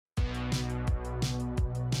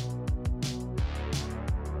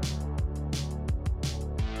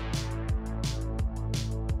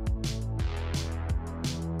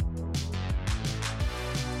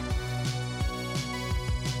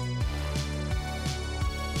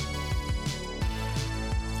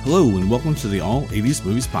Hello and welcome to the All 80s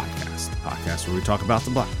Movies Podcast, a podcast where we talk about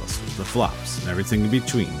the blockbusters, the flops, and everything in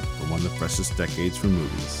between for one of the freshest decades for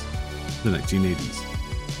movies, the 1980s.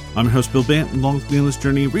 I'm your host Bill Bant, and along with me on this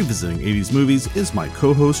journey revisiting 80s movies is my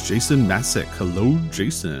co-host Jason Masick. Hello,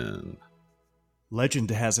 Jason.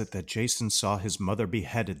 Legend has it that Jason saw his mother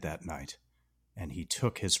beheaded that night, and he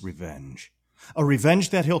took his revenge. A revenge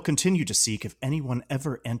that he'll continue to seek if anyone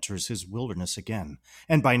ever enters his wilderness again.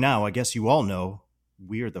 And by now, I guess you all know,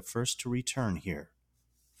 we're the first to return here.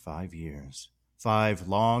 5 years. 5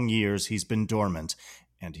 long years he's been dormant,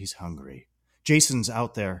 and he's hungry. Jason's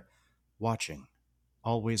out there, watching,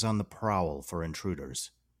 always on the prowl for intruders,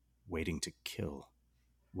 waiting to kill,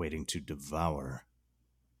 waiting to devour,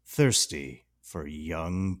 thirsty for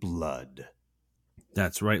young blood.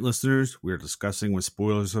 That's right, listeners. We're discussing, with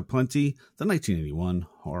spoilers aplenty, the 1981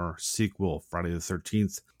 horror sequel, Friday the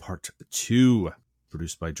 13th, Part 2.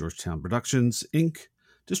 Produced by Georgetown Productions, Inc.,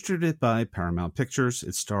 distributed by Paramount Pictures.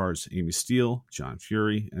 It stars Amy Steele, John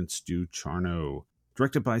Fury, and Stu Charno.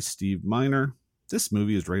 Directed by Steve Miner. This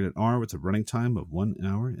movie is rated R with a running time of 1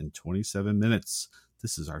 hour and 27 minutes.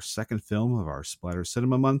 This is our second film of our Splatter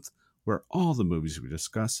Cinema Month, where all the movies we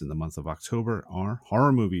discuss in the month of October are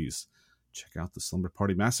horror movies. Check out the Slumber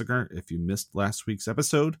Party Massacre if you missed last week's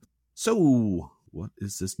episode. So, what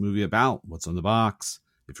is this movie about? What's on the box?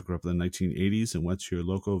 If you grew up in the 1980s and went to your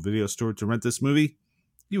local video store to rent this movie,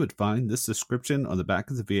 you would find this description on the back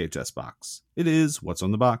of the VHS box. It is What's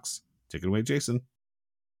on the Box. Take it away, Jason.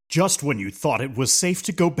 Just when you thought it was safe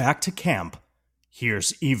to go back to camp,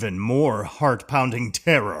 here's even more heart-pounding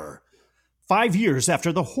terror. 5 years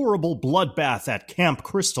after the horrible bloodbath at Camp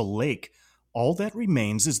Crystal Lake, all that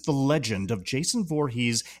remains is the legend of Jason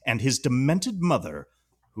Voorhees and his demented mother,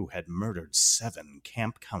 who had murdered 7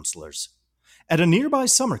 camp counselors. At a nearby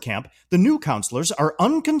summer camp, the new counselors are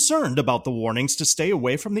unconcerned about the warnings to stay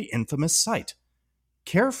away from the infamous site.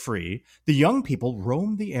 Carefree, the young people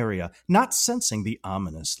roam the area, not sensing the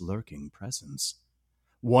ominous lurking presence.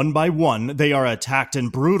 One by one, they are attacked and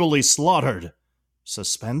brutally slaughtered.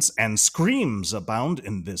 Suspense and screams abound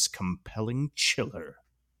in this compelling chiller.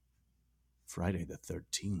 Friday the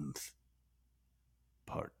 13th,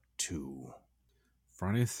 Part 2.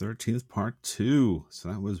 Friday the 13th, Part 2. So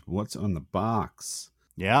that was What's on the Box.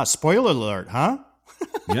 Yeah, spoiler alert, huh?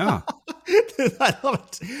 Yeah. I love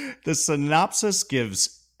it. The synopsis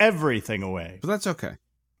gives everything away. But that's okay.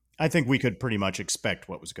 I think we could pretty much expect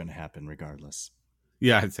what was going to happen regardless.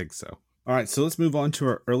 Yeah, I think so. All right, so let's move on to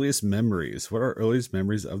our earliest memories. What are our earliest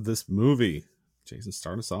memories of this movie? Jason,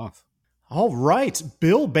 start us off. All right,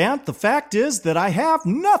 Bill Bant, the fact is that I have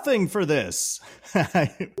nothing for this.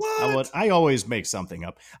 What? I always make something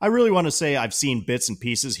up. I really want to say I've seen bits and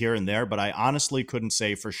pieces here and there, but I honestly couldn't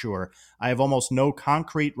say for sure. I have almost no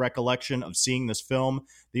concrete recollection of seeing this film.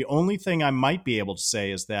 The only thing I might be able to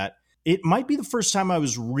say is that it might be the first time I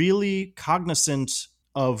was really cognizant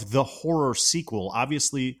of the horror sequel.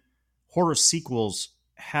 Obviously, horror sequels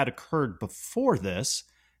had occurred before this.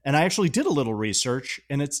 And I actually did a little research,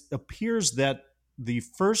 and it appears that the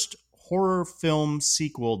first horror film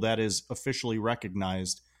sequel that is officially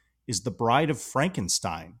recognized is The Bride of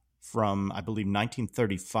Frankenstein from, I believe,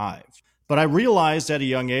 1935. But I realized at a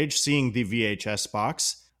young age, seeing the VHS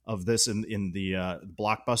box of this in the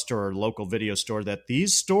Blockbuster or local video store, that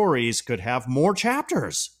these stories could have more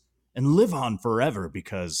chapters and live on forever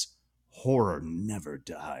because horror never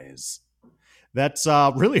dies. That's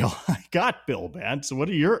really all I got, Bill Bant. So what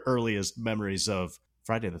are your earliest memories of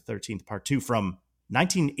Friday the 13th, Part 2 from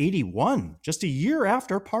 1981, just a year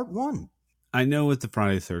after Part 1? I know with the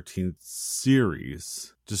Friday the 13th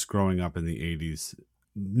series, just growing up in the 80s,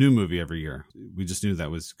 new movie every year. We just knew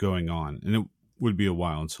that was going on. And it would be a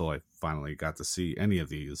while until I finally got to see any of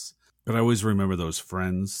these. But I always remember those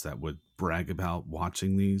friends that would brag about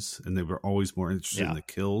watching these, and they were always more interested in the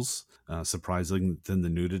kills, surprising than the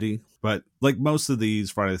nudity. But like most of these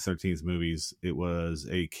Friday the 13th movies, it was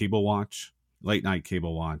a cable watch, late night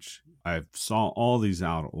cable watch. I saw all these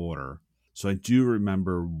out of order. So I do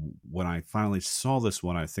remember when I finally saw this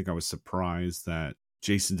one, I think I was surprised that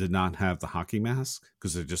Jason did not have the hockey mask,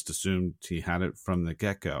 because I just assumed he had it from the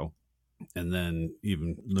get-go. And then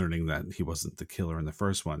even learning that he wasn't the killer in the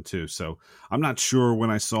first one, too. So I'm not sure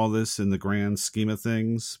when I saw this in the grand scheme of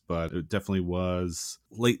things, but it definitely was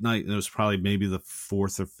late night. And it was probably maybe the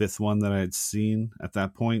 4th or 5th one that I had seen at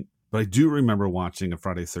that point. But I do remember watching a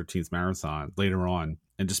Friday the 13th marathon later on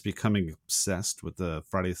and just becoming obsessed with the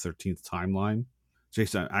Friday the 13th timeline.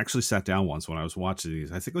 Jason, I actually sat down once when I was watching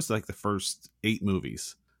these. I think it was like the first 8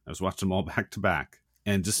 movies. I was watching them all back to back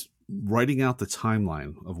and just writing out the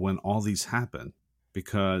timeline of when all these happen.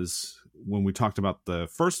 because when we talked about the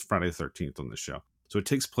first Friday the 13th on the show, so it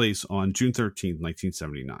takes place on June 13th,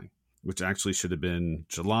 1979, which actually should have been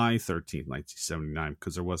July 13th, 1979,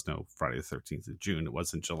 because there was no Friday the 13th of June. It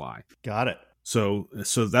was in July. Got it. So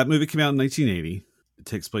that movie came out in 1980. It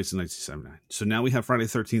takes place in 1979. So now we have Friday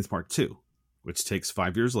the 13th Part 2, which takes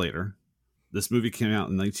 5 years later. This movie came out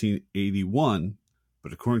in 1981,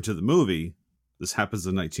 but according to the movie, this happens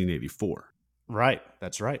in 1984. Right.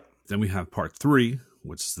 That's right. Then we have Part 3,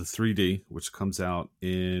 which is the 3D, which comes out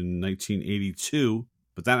in 1982,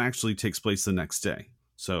 but that actually takes place the next day.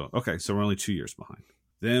 So we're only 2 years behind.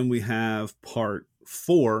 Then we have Part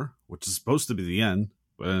 4, which is supposed to be the end,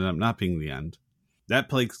 but ended up not being the end. That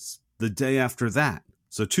plays the day after that.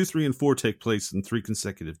 So 2, 3, and 4 take place in 3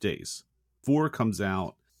 consecutive days. 4 comes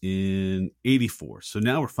out in 84. So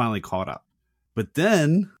now we're finally caught up. But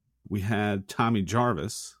then we had Tommy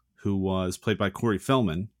Jarvis, who was played by Corey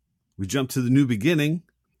Feldman. We jump to the new beginning,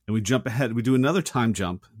 and we jump ahead. We do another time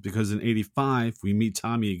jump, because in 85, we meet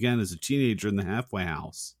Tommy again as a teenager in the halfway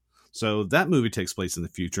house. So that movie takes place in the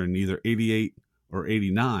future in either 88 or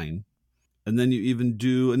 89. And then you even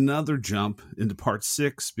do another jump into Part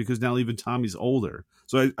 6, because now even Tommy's older.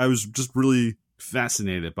 So I was just really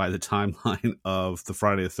fascinated by the timeline of the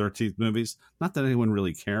Friday the 13th movies. Not that anyone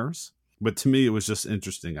really cares, but to me, it was just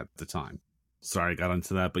interesting at the time. Sorry I got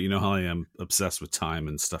into that, but you know how I am obsessed with time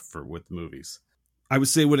and stuff with movies. I would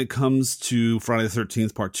say when it comes to Friday the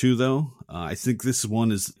 13th Part 2, though, I think this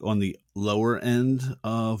one is on the lower end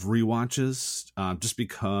of rewatches, just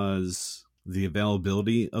because the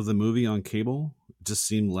availability of the movie on cable just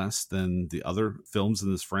seemed less than the other films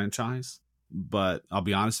in this franchise. But I'll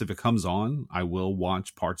be honest, if it comes on, I will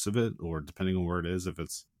watch parts of it, or depending on where it is, if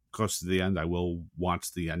it's close to the end, I will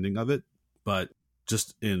watch the ending of it. But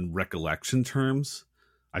just in recollection terms,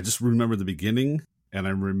 I just remember the beginning and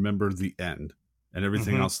I remember the end, and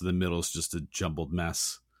everything else in the middle is just a jumbled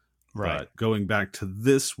mess. Right. But going back to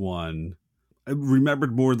this one, I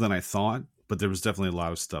remembered more than I thought, but there was definitely a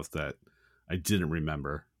lot of stuff that I didn't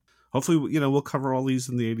remember. Hopefully, we'll cover all these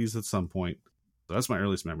in the 80s at some point. So that's my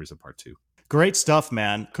earliest memories of Part 2. Great stuff,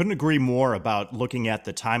 man. Couldn't agree more about looking at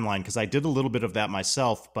the timeline, because I did a little bit of that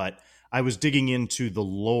myself, but I was digging into the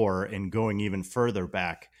lore and going even further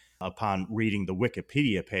back upon reading the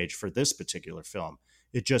Wikipedia page for this particular film.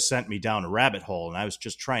 It just sent me down a rabbit hole, and I was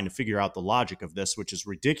just trying to figure out the logic of this, which is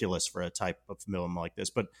ridiculous for a type of film like this.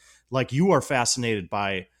 But like, you are fascinated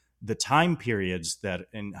by the time periods that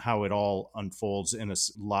and how it all unfolds in a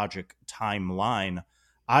logic timeline.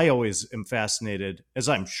 I always am fascinated, as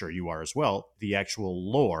I'm sure you are as well, the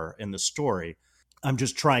actual lore in the story. I'm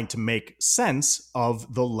just trying to make sense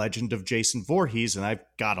of the legend of Jason Voorhees, and I've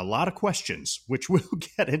got a lot of questions, which we'll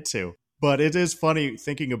get into. But it is funny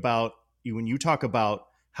thinking about when you talk about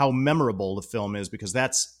how memorable the film is, because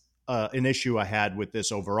that's an issue I had with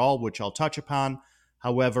this overall, which I'll touch upon.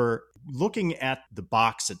 However, looking at the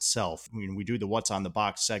box itself, I mean, we do the What's on the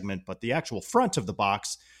Box segment, but the actual front of the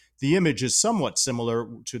box, the image is somewhat similar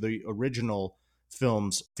to the original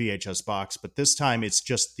film's VHS box, but this time it's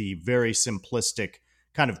just the very simplistic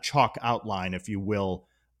kind of chalk outline, if you will,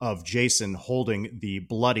 of Jason holding the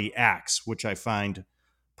bloody axe, which I find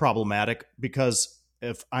problematic because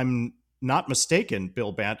if I'm not mistaken,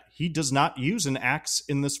 Bill Bant, he does not use an axe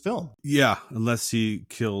in this film. Yeah, unless he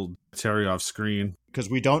killed Terry off screen. Because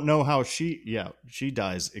we don't know how she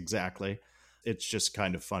dies exactly. It's just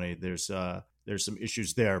kind of funny. There's some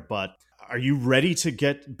issues there, but are you ready to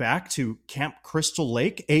get back to Camp Crystal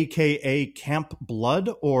Lake, aka Camp Blood,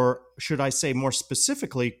 or should I say more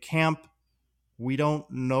specifically, Camp we don't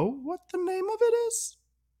know what the name of it is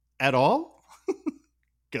at all?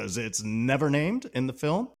 Because it's never named in the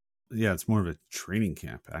film. Yeah, it's more of a training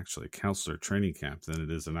camp, actually, counselor training camp, than it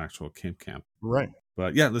is an actual camp. Right.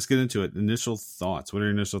 But yeah, let's get into it. Initial thoughts. What are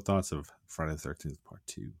your initial thoughts of Friday the 13th Part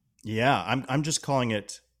 2? Yeah, I'm just calling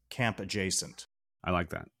it Camp Adjacent. I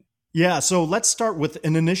like that. Yeah, so let's start with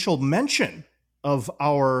an initial mention of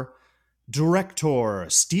our director,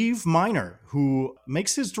 Steve Miner, who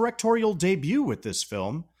makes his directorial debut with this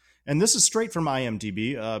film. And this is straight from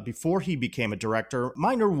IMDb. Before he became a director,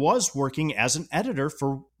 Miner was working as an editor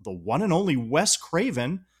for the one and only Wes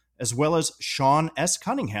Craven, as well as Sean S.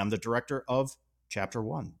 Cunningham, the director of Chapter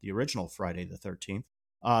 1, the original Friday the 13th.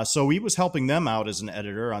 So he was helping them out as an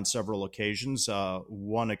editor on several occasions,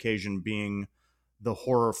 one occasion being the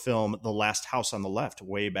horror film The Last House on the Left,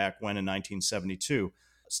 way back when in 1972.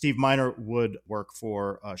 Steve Miner would work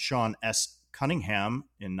for Sean S. Cunningham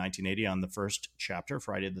in 1980 on the first chapter,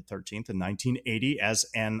 Friday the 13th, in 1980 as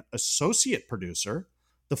an associate producer.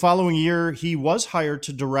 The following year, he was hired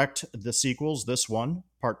to direct the sequels, this one,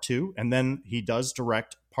 Part 2, and then he does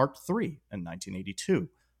direct Part 3 in 1982.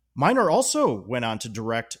 Miner also went on to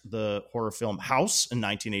direct the horror film House in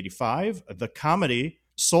 1985, the comedy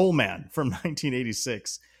Soul Man from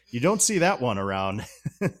 1986. You don't see that one around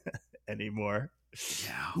anymore.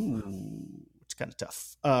 Yeah. Ooh, it's kind of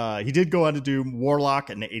tough. He did go on to do Warlock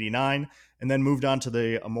in 89 and then moved on to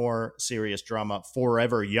the more serious drama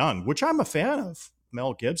Forever Young, which I'm a fan of.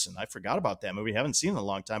 Mel Gibson. I forgot about that movie. I haven't seen it in a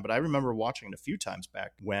long time, but I remember watching it a few times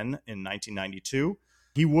back when in 1992.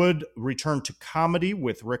 He would return to comedy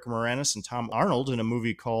with Rick Moranis and Tom Arnold in a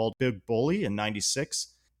movie called Big Bully in 96.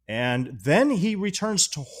 And then he returns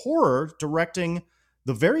to horror, directing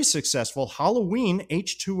the very successful Halloween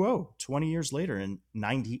H2O 20 years later in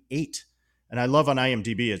 98. And I love on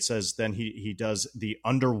IMDb, it says then he does the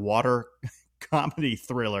underwater comedy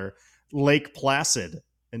thriller Lake Placid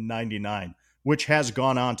in 99, which has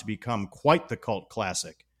gone on to become quite the cult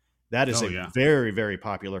classic. That is very, very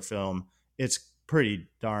popular film. It's pretty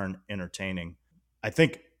darn entertaining. I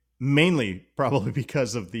think mainly probably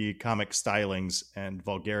because of the comic stylings and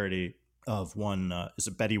vulgarity of one, is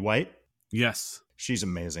it Betty White? Yes. She's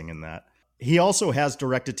amazing in that. He also has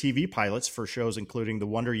directed TV pilots for shows including The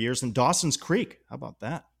Wonder Years and Dawson's Creek. How about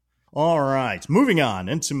that? All right, moving on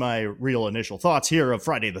into my real initial thoughts here of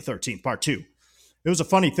Friday the 13th, Part 2. It was a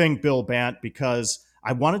funny thing, Bill Bant, because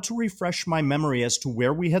I wanted to refresh my memory as to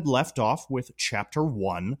where we had left off with Chapter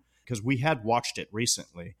 1, because we had watched it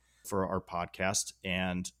recently for our podcast,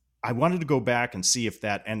 and I wanted to go back and see if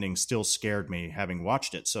that ending still scared me, having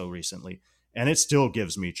watched it so recently. And it still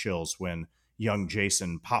gives me chills when young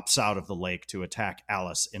Jason pops out of the lake to attack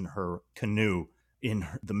Alice in her canoe in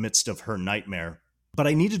the midst of her nightmare. But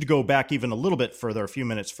I needed to go back even a little bit further, a few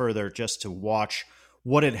minutes further, just to watch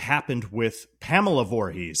what had happened with Pamela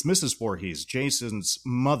Voorhees, Mrs. Voorhees, Jason's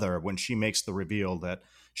mother, when she makes the reveal that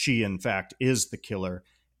she, in fact, is the killer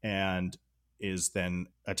and is then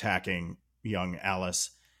attacking young Alice.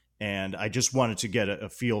 And I just wanted to get a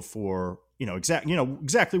feel for,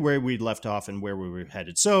 exactly where we'd left off and where we were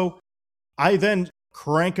headed. So I then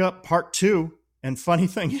crank up Part 2. And funny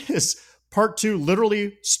thing is, Part 2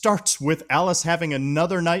 literally starts with Alice having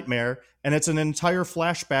another nightmare, and it's an entire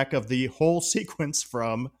flashback of the whole sequence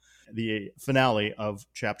from the finale of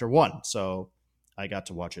Chapter 1. So I got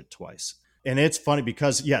to watch it twice. And it's funny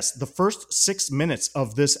because, yes, the first 6 minutes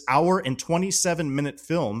of this hour and 27-minute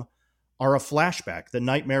film are a flashback, the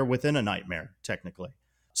nightmare within a nightmare, technically.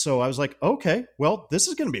 So I was like, okay, well, this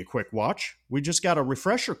is going to be a quick watch. We just got a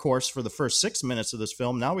refresher course for the first 6 minutes of this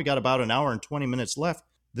film. Now we got about an hour and 20 minutes left.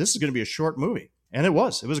 This is going to be a short movie. And it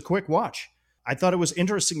was a quick watch. I thought it was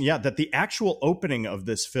interesting, that the actual opening of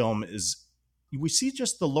this film is, we see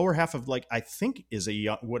just the lower half of I think is a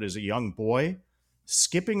young boy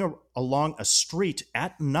skipping along a street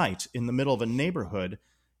at night in the middle of a neighborhood.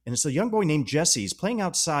 And it's a young boy named Jesse. He's playing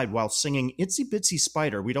outside while singing Itsy Bitsy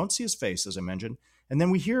Spider. We don't see his face, as I mentioned. And then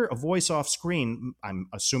we hear a voice off screen, I'm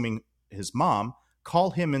assuming his mom,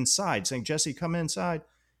 call him inside, saying, Jesse, come inside.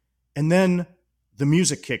 And then the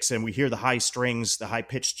music kicks in. We hear the high strings, the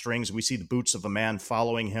high-pitched strings. We see the boots of a man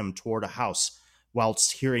following him toward a house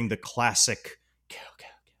whilst hearing the classic,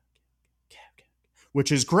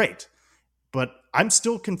 which is great. But I'm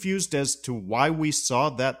still confused as to why we saw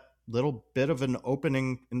that little bit of an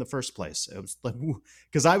opening in the first place. It was like,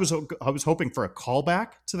 because I was hoping for a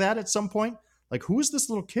callback to that at some point. Like, who is this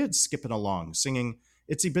little kid skipping along singing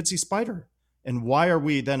Itsy Bitsy Spider? And why are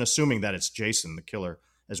we then assuming that it's Jason, the killer,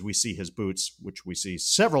 as we see his boots, which we see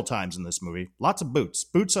several times in this movie? Lots of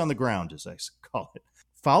boots on the ground, as I call it,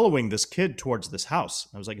 following this kid towards this house.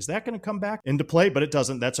 I was like, is that going to come back into play? But it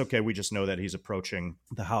doesn't. That's okay. We just know that he's approaching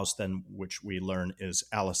the house then, which we learn is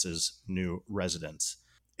Alice's new residence.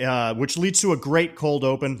 Which leads to a great cold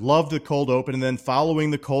open. Love the cold open. And then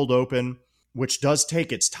following the cold open, which does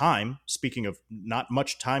take its time, speaking of not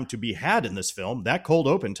much time to be had in this film, that cold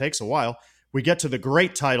open takes a while. We get to the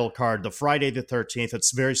great title card, the Friday the 13th.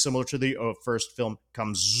 It's very similar to the first film,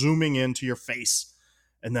 comes zooming into your face,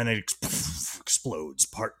 and then it explodes,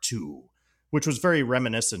 Part 2, which was very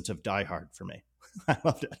reminiscent of Die Hard for me. I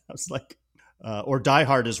loved it. I was like, or Die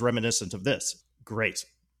Hard is reminiscent of this. Great.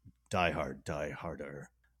 Die Hard, Die Harder.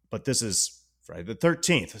 But this is Friday the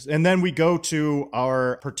 13th. And then we go to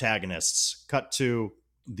our protagonists, cut to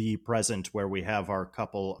the present where we have our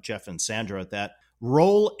couple, Jeff and Sandra, that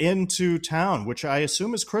roll into town, which I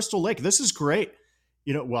assume is Crystal Lake. This is great.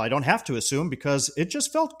 I don't have to assume because it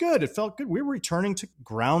just felt good. It felt good. We're returning to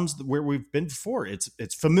grounds where we've been before. It's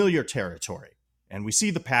familiar territory. And we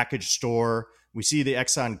see the package store. We see the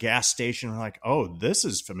Exxon gas station. We're like, oh, this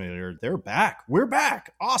is familiar. They're back. We're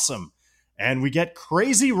back. Awesome. And we get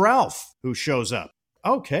Crazy Ralph, who shows up.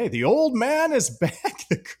 Okay, the old man is back.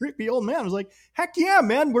 The creepy old man was like, heck yeah,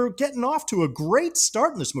 man, we're getting off to a great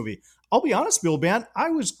start in this movie. I'll be honest, Bill Bant, I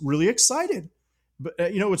was really excited. But,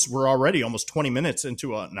 we're already almost 20 minutes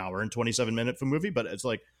into an hour and 27-minute movie, but it's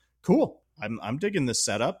like, cool. I'm digging this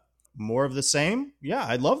setup. More of the same. Yeah,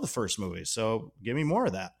 I love the first movie, so give me more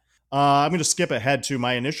of that. I'm going to skip ahead to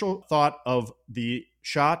my initial thought of the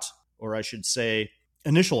shot, or I should say,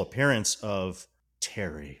 initial appearance of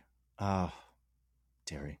Terry.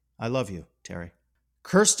 Terry. I love you, Terry.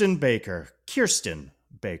 Kirsten Baker,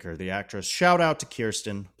 the actress. Shout out to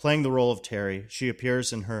Kirsten, playing the role of Terry. She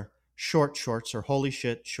appears in her short shorts, her holy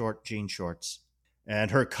shit short jean shorts,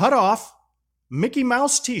 and her cut off Mickey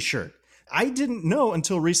Mouse t-shirt. I didn't know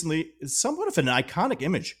until recently, it's somewhat of an iconic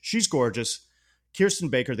image. She's gorgeous. Kirsten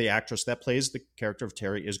Baker, the actress that plays the character of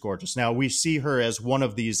Terry, is gorgeous. Now, we see her as one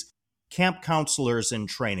of these camp counselors in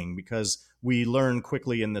training, because we learn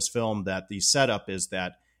quickly in this film that the setup is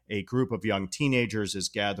that a group of young teenagers is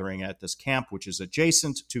gathering at this camp, which is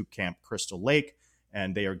adjacent to Camp Crystal Lake.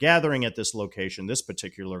 And they are gathering at this location, this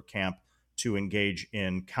particular camp, to engage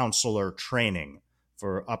in counselor training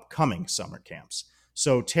for upcoming summer camps.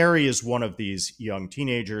 So Terry is one of these young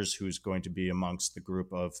teenagers who's going to be amongst the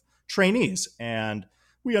group of trainees. And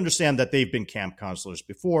we understand that they've been camp counselors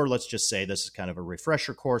before. Let's just say this is kind of a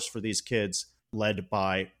refresher course for these kids, led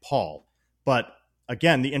by Paul. But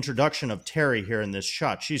again, the introduction of Terry here in this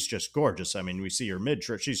shot, she's just gorgeous. I mean, we see her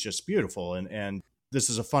mid-trip. She's just beautiful. And this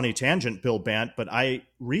is a funny tangent, Bill Bant, but I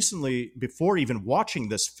recently, before even watching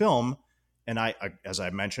this film, and I, as I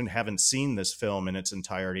mentioned, haven't seen this film in its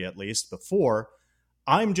entirety, at least before,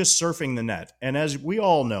 I'm just surfing the net. And as we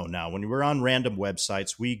all know now, when we're on random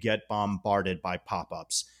websites, we get bombarded by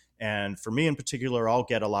pop-ups. And for me in particular, I'll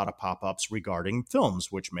get a lot of pop-ups regarding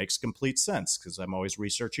films, which makes complete sense because I'm always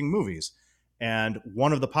researching movies. And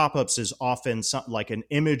one of the pop-ups is often something like an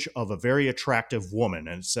image of a very attractive woman.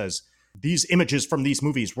 And it says, these images from these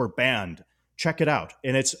movies were banned. Check it out.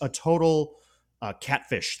 And it's a total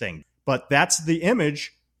catfish thing. But that's the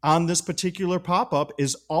image on this particular pop-up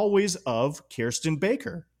is always of Kirsten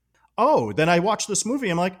Baker. Oh, then I watch this movie.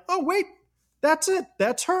 I'm like, oh, wait, that's it.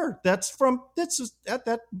 That's her. That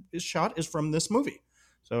shot is from this movie.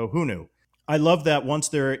 So who knew? I love that once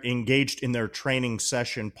they're engaged in their training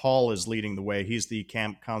session, Paul is leading the way. He's the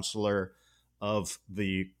camp counselor of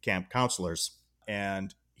the camp counselors.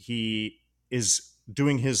 And he is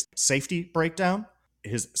doing his safety breakdown,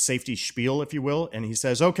 his safety spiel, if you will. And he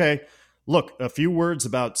says, okay, look, a few words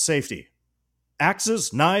about safety.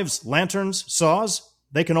 Axes, knives, lanterns, saws,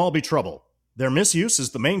 they can all be trouble. Their misuse is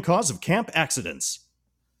the main cause of camp accidents.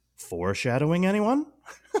 Foreshadowing, anyone?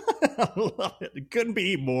 I love it. It couldn't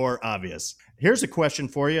be more obvious. Here's a question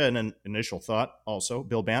for you and an initial thought also,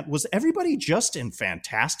 Bill Bant. Was everybody just in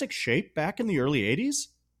fantastic shape back in the early 80s?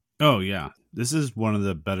 Oh, yeah. This is one of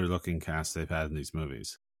the better looking casts they've had in these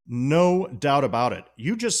movies. No doubt about it.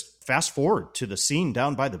 You just fast forward to the scene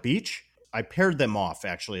down by the beach. I paired them off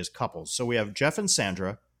actually as couples. So we have Jeff and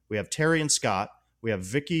Sandra, we have Terry and Scott, we have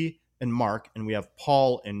Vicky and Mark, and we have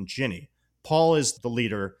Paul and Ginny. Paul is the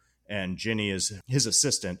leader and Ginny is his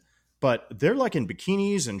assistant, but they're like in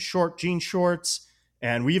bikinis and short jean shorts.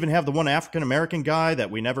 And we even have the one African-American guy that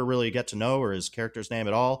we never really get to know or his character's name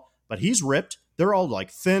at all, but he's ripped. They're all like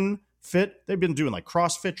thin, fit. They've been doing like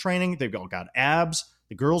CrossFit training. They've all got abs.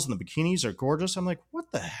 The girls in the bikinis are gorgeous. I'm like,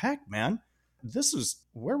 what the heck, man?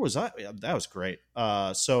 Where was I? Yeah, that was great.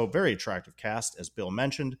 So very attractive cast, as Bill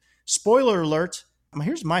mentioned. Spoiler alert.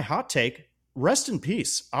 Here's my hot take. Rest in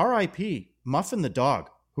peace. R.I.P. Muffin the dog,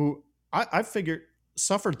 who I figured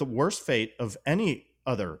suffered the worst fate of any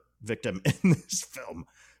other victim in this film.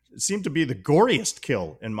 It seemed to be the goriest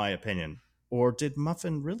kill, in my opinion. Or did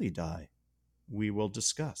Muffin really die? We will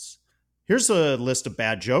discuss. Here's a list of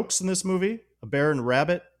bad jokes in this movie. A bear and a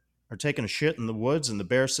rabbit are taking a shit in the woods, and the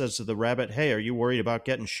bear says to the rabbit, hey, are you worried about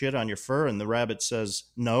getting shit on your fur? And the rabbit says,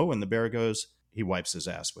 no. And the bear goes, he wipes his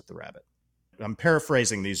ass with the rabbit. I'm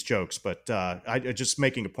paraphrasing these jokes, but I just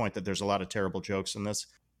making a point that there's a lot of terrible jokes in this.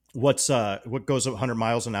 What goes 100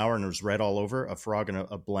 miles an hour and is red all over? A frog in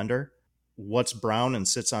a blender. What's brown and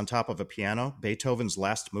sits on top of a piano? Beethoven's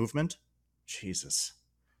Last Movement. Jesus.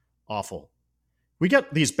 Awful. We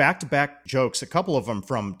get these back-to-back jokes, a couple of them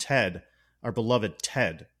from Ted, our beloved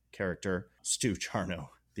Ted character, Stu Charno,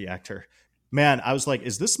 the actor. Man, I was like,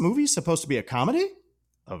 is this movie supposed to be a comedy?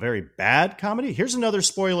 A very bad comedy? Here's another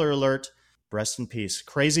spoiler alert. Rest in peace.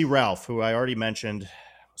 Crazy Ralph, who I already mentioned.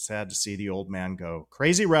 Sad to see the old man go.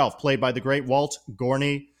 Crazy Ralph, played by the great Walt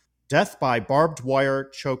Gorney. death by barbed wire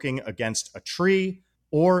choking against a tree,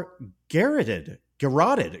 or garroted.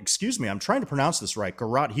 Excuse me, I'm trying to pronounce this right.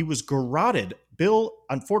 He was garroted. Bill,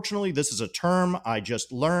 unfortunately, this is a term I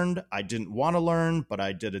just learned. I didn't want to learn, but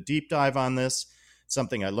I did a deep dive on this.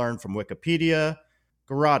 Something I learned from Wikipedia.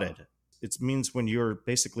 Garroted. It means when you're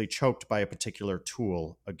basically choked by a particular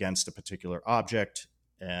tool against a particular object.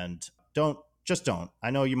 And don't.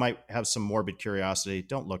 I know you might have some morbid curiosity.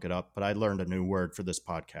 Don't look it up, but I learned a new word for this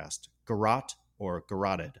podcast. Garrote or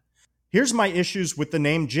garroted. Here's my issues with the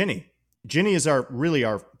name Ginny. Ginny is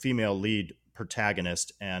our female lead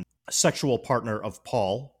protagonist and sexual partner of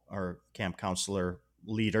Paul, our camp counselor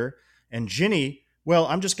leader. And Ginny, well,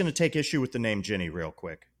 I'm just going to take issue with the name Ginny real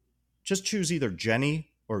quick. Just choose either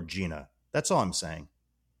Jenny or Gina. That's all I'm saying.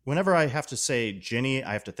 Whenever I have to say Ginny,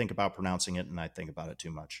 I have to think about pronouncing it, and I think about it too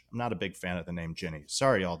much. I'm not a big fan of the name Ginny.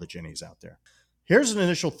 Sorry, all the Ginnies out there. Here's an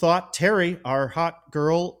initial thought. Terry, our hot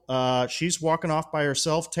girl, she's walking off by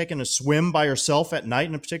herself, taking a swim by herself at night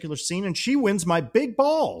in a particular scene, and she wins my Big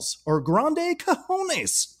Balls, or Grande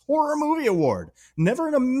Cojones, horror movie award. Never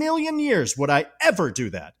in a million years would I ever do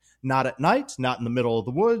that. Not at night, not in the middle of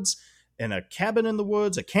the woods, in a cabin in the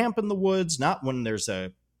woods, a camp in the woods, not when there's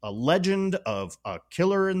a legend of a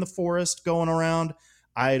killer in the forest going around.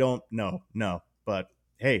 I don't know. No. But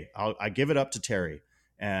hey, I give it up to Terry.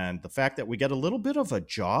 And the fact that we get a little bit of a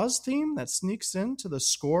Jaws theme that sneaks into the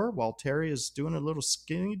score while Terry is doing a little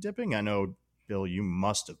skinny dipping. I know, Bill, you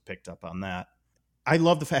must have picked up on that. I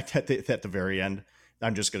love the fact that at the very end,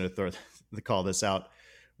 I'm just going to call this out.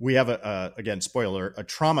 We have again, spoiler, a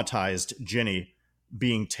traumatized Ginny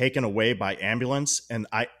being taken away by ambulance. And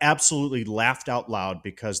I absolutely laughed out loud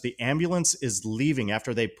because the ambulance is leaving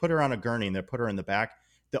after they put her on a gurney and they put her in the back.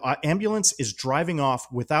 The ambulance is driving off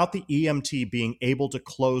without the EMT being able to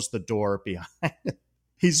close the door behind it.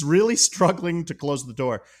 He's really struggling to close the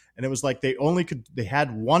door. And it was like they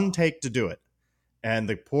had one take to do it. And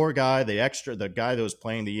the poor guy, the guy that was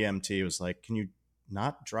playing the EMT was like, can you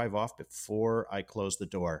not drive off before I close the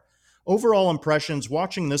door? Overall impressions,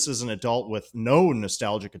 watching this as an adult with no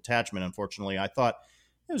nostalgic attachment, unfortunately, I thought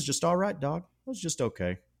it was just all right, dog. It was just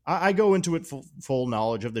okay. I go into it full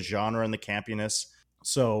knowledge of the genre and the campiness,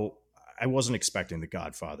 so I wasn't expecting The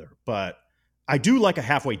Godfather. But I do like a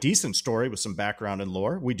halfway decent story with some background and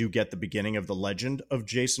lore. We do get the beginning of the legend of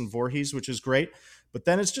Jason Voorhees, which is great. But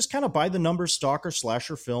then it's just kind of by the numbers stalker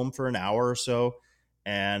slasher film for an hour or so.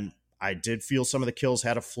 And I did feel some of the kills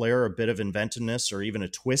had a flair, a bit of inventiveness, or even a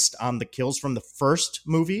twist on the kills from the first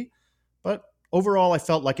movie. But overall, I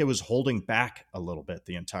felt like it was holding back a little bit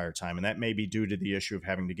the entire time. And that may be due to the issue of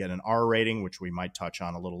having to get an R rating, which we might touch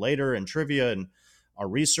on a little later in trivia and our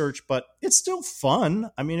research. But it's still fun.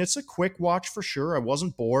 I mean, it's a quick watch for sure. I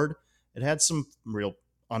wasn't bored. It had some real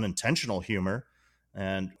unintentional humor.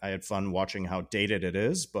 And I had fun watching how dated it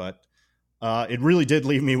is. But it really did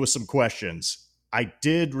leave me with some questions. I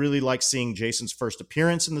did really like seeing Jason's first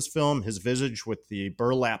appearance in this film, his visage with the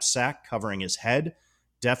burlap sack covering his head.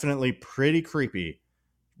 Definitely pretty creepy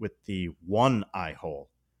with the one eye hole.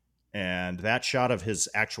 And that shot of his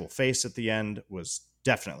actual face at the end was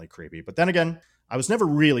definitely creepy. But then again, I was never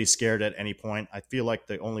really scared at any point. I feel like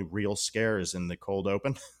the only real scare is in the cold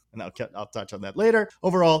open. And I'll touch on that later.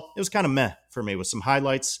 Overall, it was kind of meh for me with some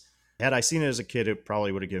highlights. Had I seen it as a kid, it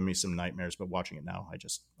probably would have given me some nightmares, but watching it now, I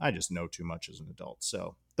just know too much as an adult.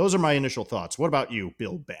 So those are my initial thoughts. What about you,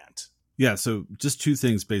 Bill Bant? Yeah, so just two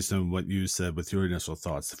things based on what you said with your initial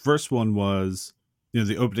thoughts. The first one was,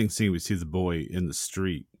 the opening scene, we see the boy in the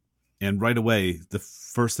street. And right away, the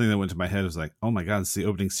first thing that went to my head was like, oh my God, it's the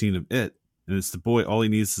opening scene of It. And it's the boy, all he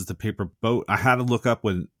needs is the paper boat. I had to look up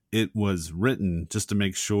when it was written just to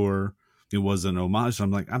make sure it was an homage. I'm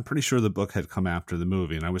like, I'm pretty sure the book had come after the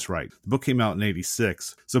movie, and I was right. The book came out in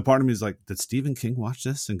 86. So part of me is like, did Stephen King watch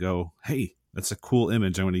this and go, hey, that's a cool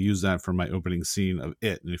image. I want to use that for my opening scene of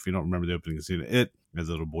It. And if you don't remember the opening scene of It, there's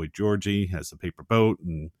a little boy Georgie, has a paper boat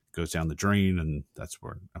and goes down the drain, and that's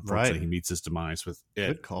where, unfortunately, he meets his demise with It.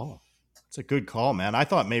 Good call. It's a good call, man. I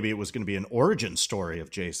thought maybe it was going to be an origin story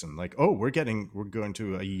of Jason. Like, oh, we're going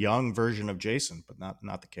to a young version of Jason, but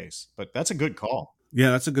not the case. But that's a good call.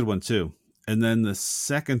 Yeah, that's a good one too. And then the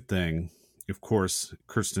second thing, of course,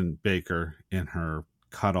 Kirsten Baker in her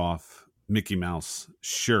cut off Mickey Mouse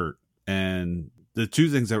shirt. And the two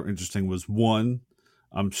things that were interesting was, one,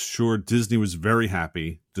 I'm sure Disney was very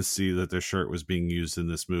happy to see that their shirt was being used in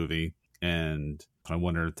this movie. And I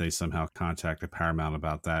wonder if they somehow contacted Paramount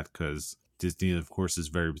about that, because Disney, of course, is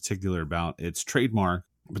very particular about its trademark.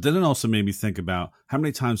 But then it also made me think about how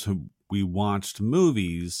many times have we watched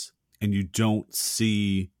movies and you don't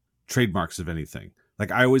see trademarks of anything.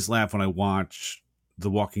 Like, I always laugh when I watch the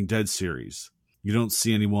Walking Dead series. You don't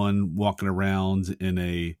see anyone walking around in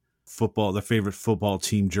their favorite football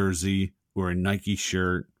team jersey or a Nike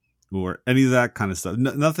shirt or any of that kind of stuff.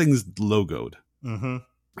 Nothing's logoed. Mm-hmm.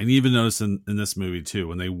 And you even notice in this movie too,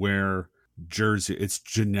 when they wear jersey, it's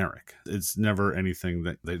generic. It's never anything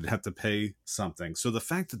that they'd have to pay something. So the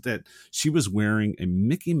fact that she was wearing a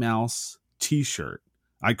Mickey Mouse t-shirt,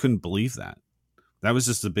 I couldn't believe that. That was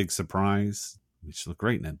just a big surprise. She looked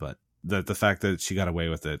great in it, but the fact that she got away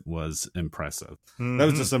with it was impressive. Mm-hmm. That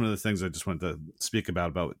was just some of the things I just wanted to speak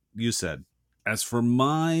about what you said. As for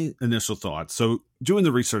my initial thoughts, so doing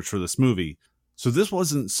the research for this movie, so this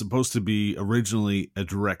wasn't supposed to be originally a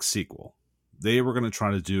direct sequel. They were going to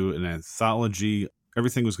try to do an anthology.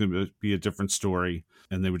 Everything was going to be a different story,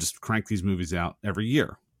 and they would just crank these movies out every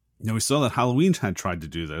year. Now, we saw that Halloween had tried to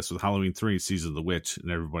do this with Halloween 3, Season of the Witch,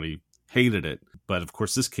 and everybody hated it. But, of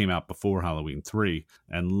course, this came out before Halloween 3,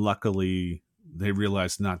 and luckily, they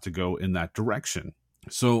realized not to go in that direction.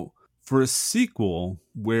 So, for a sequel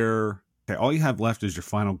where all you have left is your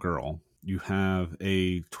final girl, you have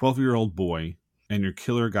a 12-year-old boy, and your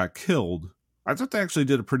killer got killed, I thought they actually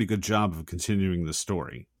did a pretty good job of continuing the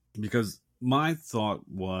story. Because my thought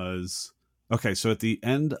was, okay, so at the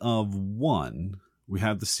end of 1, we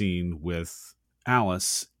have the scene with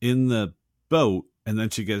Alice in the boat, and then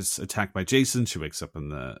she gets attacked by Jason. She wakes up in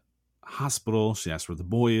the hospital. She asks where the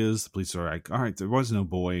boy is. The police are like, all right, there was no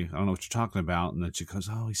boy. I don't know what you're talking about. And then she goes,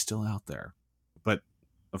 oh, he's still out there. But,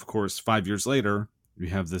 of course, 5 years later, we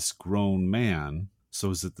have this grown man.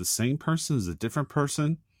 So is it the same person? Is it a different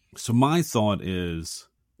person? So my thought is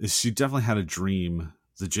she definitely had a dream,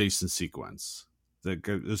 the Jason sequence. It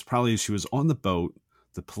was probably she was on the boat.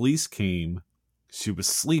 The police came. She was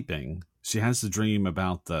sleeping. She has the dream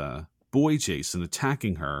about the boy Jason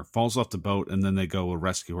attacking her, falls off the boat, and then they go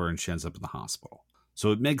rescue her, and she ends up in the hospital.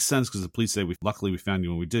 So it makes sense because the police say, luckily we found you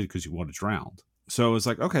when we did because you would have drowned. So it's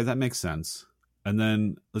like, okay, that makes sense. And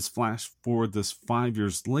then let's flash forward this 5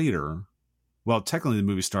 years later. Well, technically the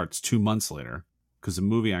movie starts 2 months later because the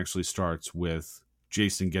movie actually starts with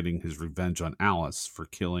Jason getting his revenge on Alice for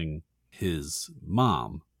killing his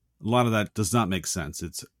mom. A lot of that does not make sense.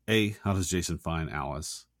 It's A, how does Jason find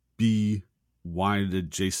Alice? B, why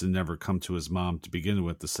did Jason never come to his mom to begin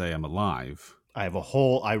with to say I'm alive? I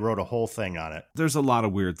wrote a whole thing on it. There's a lot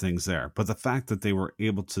of weird things there. But the fact that they were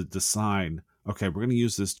able to decide, okay, we're going to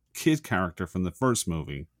use this kid character from the first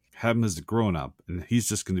movie, have him as a grown-up, and he's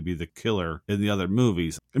just going to be the killer in the other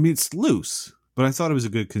movies. I mean, it's loose, but I thought it was a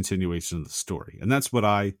good continuation of the story. And that's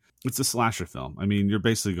it's a slasher film. I mean, you're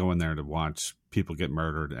basically going there to watch people get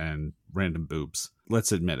murdered and random boobs.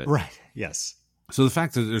 Let's admit it. Right, yes. So the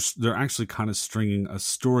fact that they're actually kind of stringing a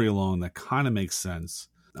story along that kind of makes sense,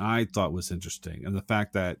 I thought was interesting. And the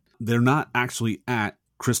fact that they're not actually at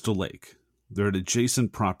Crystal Lake. They're at a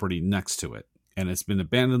adjacent property next to it. And it's been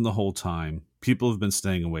abandoned the whole time. People have been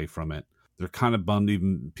staying away from it. They're kind of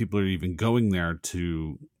bummed. People are even going there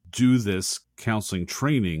to do this counseling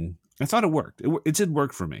training. I thought it worked. It did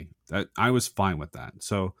work for me. I was fine with that.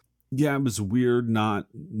 So, yeah, it was weird not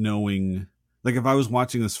knowing. Like, if I was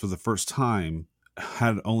watching this for the first time,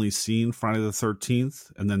 had only seen Friday the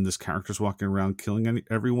 13th, and then this character's walking around killing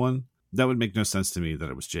everyone, that would make no sense to me that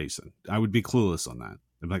it was Jason. I would be clueless on that.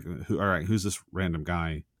 I'm like, all right, who's this random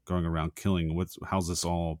guy going around killing? How's this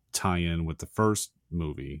all tie in with the first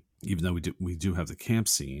movie? Even though we do have the camp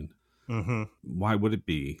scene, Why would it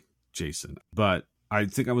be Jason? But I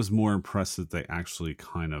think I was more impressed that they actually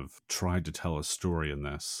kind of tried to tell a story in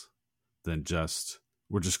this than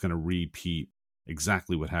we're just going to repeat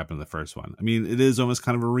exactly what happened in the first one. I mean, it is almost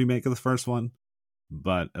kind of a remake of the first one,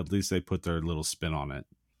 but at least they put their little spin on it.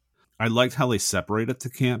 I liked how they separated the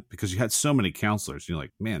camp because you had so many counselors. You're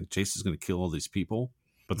like, man, Jason's going to kill all these people.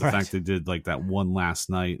 But the fact they did like that one last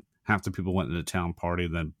night, half the people went to the town party,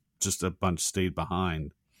 and then just a bunch stayed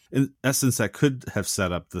behind. In essence, that could have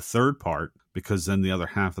set up the third part because then the other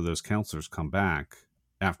half of those counselors come back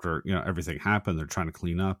after, everything happened. They're trying to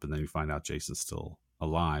clean up, and then you find out Jason's still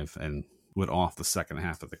alive and went off the second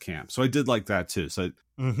half of the camp. So I did like that too. So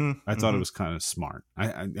I thought it was kind of smart.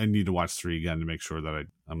 I need to watch 3 again to make sure that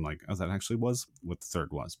I'm like, oh, that actually was what the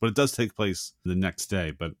third was. But it does take place the next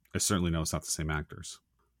day, but I certainly know it's not the same actors.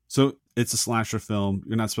 So it's a slasher film.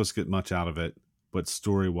 You're not supposed to get much out of it, but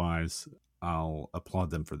story-wise, I'll applaud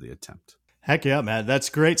them for the attempt. Heck yeah, man. That's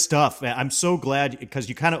great stuff. I'm so glad because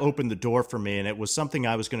you kind of opened the door for me, and it was something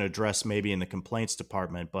I was going to address maybe in the complaints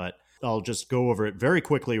department, but I'll just go over it very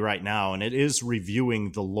quickly right now, and it is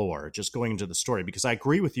reviewing the lore, just going into the story, because I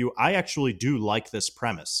agree with you. I actually do like this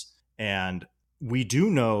premise, and we do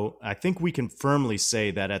know, I think we can firmly say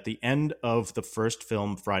that at the end of the first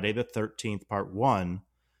film, Friday the 13th, Part 1,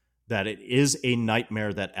 that it is a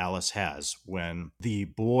nightmare that Alice has when the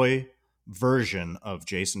boy version of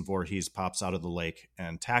Jason Voorhees pops out of the lake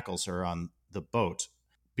and tackles her on the boat,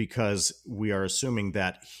 because we are assuming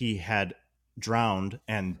that he had drowned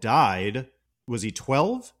and died. Was he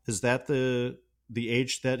 12? Is that the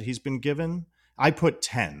age that he's been given? I put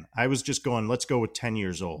 10. I was just going, let's go with 10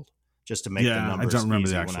 years old, just to make the numbers I don't remember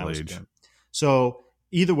easy the when I actual was age. young. So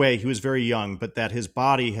either way, he was very young, but that his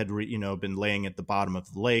body had been laying at the bottom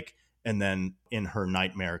of the lake, and then in her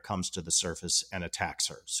nightmare comes to the surface and attacks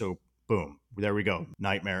her. So boom, there we go.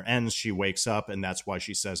 Nightmare ends. She wakes up, and that's why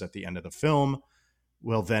she says at the end of the film,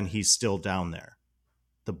 well, then he's still down there.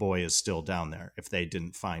 The boy is still down there if they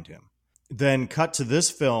didn't find him. Then cut to this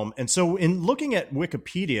film. And so in looking at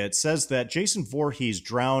Wikipedia, it says that Jason Voorhees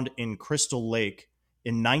drowned in Crystal Lake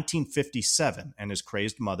in 1957, and his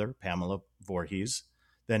crazed mother, Pamela Voorhees,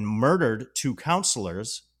 then murdered 2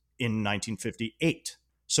 counselors in 1958.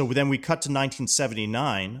 So then we cut to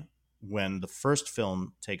 1979 when the first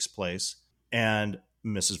film takes place, and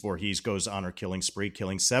Mrs. Voorhees goes on her killing spree,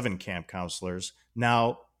 killing 7 camp counselors.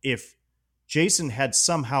 Now, if Jason had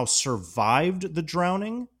somehow survived the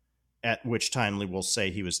drowning, at which time we'll say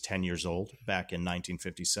he was 10 years old back in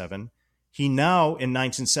 1957, he now in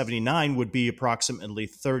 1979 would be approximately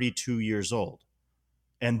 32 years old.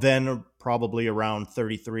 And then probably around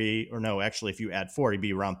 33, or no, actually, if you add 4, he'd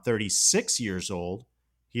be around 36 years old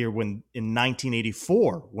here when in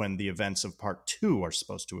 1984, when the events of Part 2 are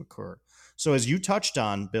supposed to occur. So as you touched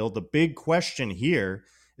on, Bill, the big question here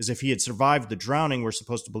is if he had survived the drowning, we're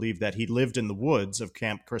supposed to believe that he lived in the woods of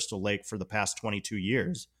Camp Crystal Lake for the past 22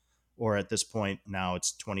 years. Or at this point, now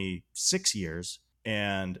it's 26 years.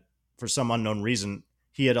 And for some unknown reason,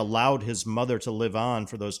 he had allowed his mother to live on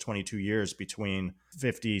for those 22 years between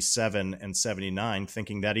 57 and 79,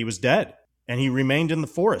 thinking that he was dead. And he remained in the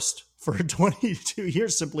forest for 22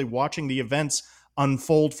 years, simply watching the events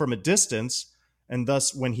unfold from a distance. And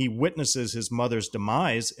thus, when he witnesses his mother's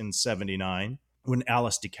demise in 79, when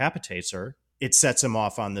Alice decapitates her, it sets him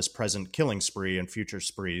off on this present killing spree and future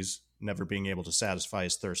sprees, never being able to satisfy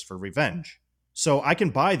his thirst for revenge. So I can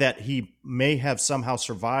buy that he may have somehow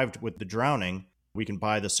survived with the drowning. We can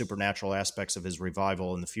buy the supernatural aspects of his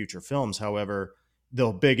revival in the future films. However,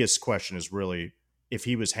 the biggest question is really if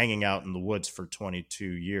he was hanging out in the woods for 22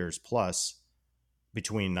 years plus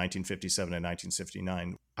between 1957 and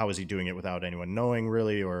 1959, how was he doing it without anyone knowing,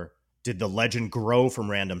 really? Or did the legend grow from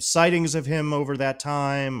random sightings of him over that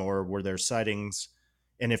time? Or were there sightings?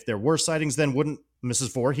 And if there were sightings, then wouldn't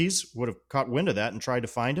Mrs. Voorhees would have caught wind of that and tried to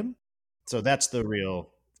find him? So that's the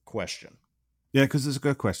real question. Yeah, because it's a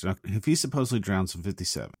good question. If he supposedly drowns in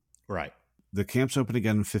 57, right? The camp's open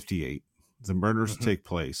again in 58. The murders take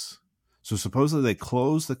place. So supposedly they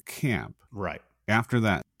close the camp. Right. After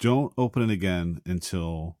that, don't open it again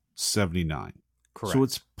until 79. Correct. So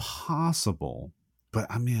it's possible. But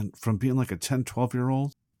I mean, from being like a 10,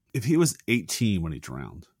 12-year-old, if he was 18 when he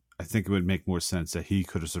drowned, I think it would make more sense that he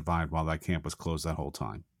could have survived while that camp was closed that whole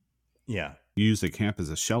time. Yeah. You use the camp as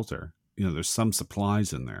a shelter. You know, there's some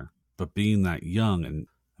supplies in there. But being that young, and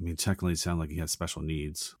I mean, technically it sounded like he had special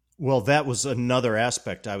needs. Well, that was another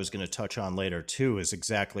aspect I was going to touch on later, too, is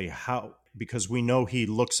exactly how, because we know he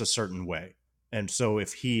looks a certain way. And so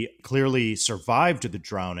if he clearly survived the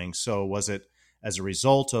drowning, so was it as a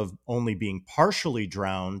result of only being partially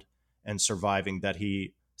drowned and surviving that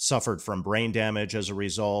he suffered from brain damage as a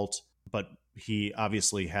result, but he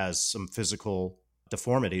obviously has some physical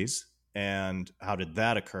deformities. And how did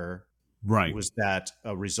that occur? Right. Was that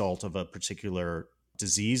a result of a particular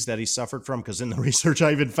disease that he suffered from? Because in the research,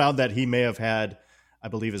 I even found that he may have had, I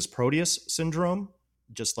believe, his Proteus syndrome,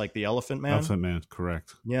 just like the Elephant Man. Elephant Man,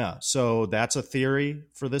 correct. Yeah. So that's a theory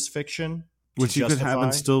for this fiction. Which you could have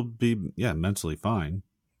and still be, mentally fine.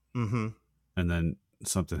 Mm-hmm. And then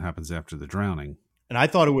something happens after the drowning. And I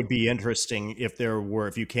thought it would be interesting if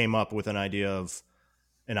you came up with an idea of,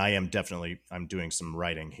 and I'm doing some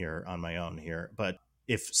writing here on my own here, but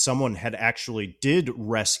if someone had actually did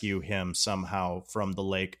rescue him somehow from the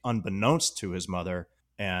lake, unbeknownst to his mother,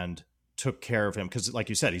 and took care of him, because like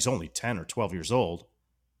you said, he's only 10 or 12 years old,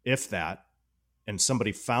 if that, and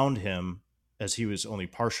somebody found him as he was only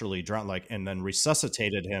partially drowned, and then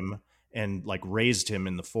resuscitated him and raised him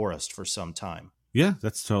in the forest for some time. Yeah,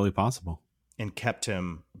 that's totally possible. And kept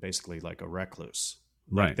him basically like a recluse.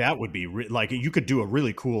 Right. That would be you could do a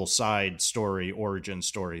really cool side story, origin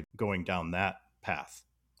story going down that path.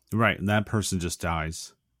 Right. And that person just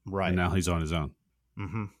dies. Right. And now he's on his own.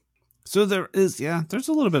 Mm-hmm. So there's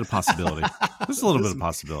a little bit of possibility. There's a little bit of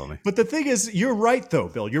possibility. But the thing is, you're right, though,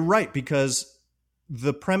 Bill. You're right, because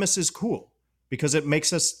the premise is cool, because it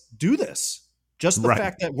makes us do this. Just the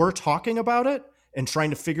fact that we're talking about it and trying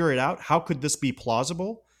to figure it out, how could this be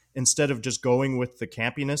plausible, instead of just going with the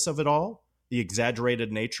campiness of it all, the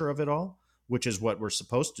exaggerated nature of it all, which is what we're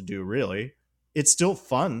supposed to do, really. It's still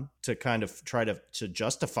fun to kind of try to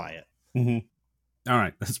justify it. Mm-hmm. All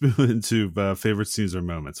right, let's move into favorite scenes or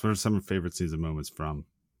moments. What are some favorite scenes and moments from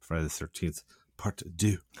Friday the 13th Part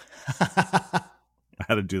 2? I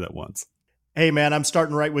had to do that once. Hey, man, I'm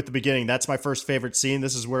starting right with the beginning. That's my first favorite scene.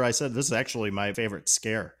 This is where I said this is actually my favorite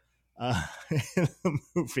scare in the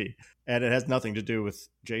movie. And it has nothing to do with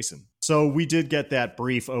Jason. So we did get that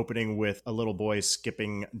brief opening with a little boy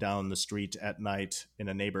skipping down the street at night in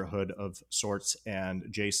a neighborhood of sorts. And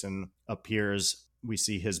Jason appears. We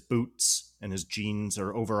see his boots and his jeans,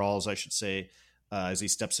 or overalls, I should say, as he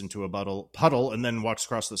steps into a puddle and then walks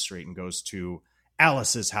across the street and goes to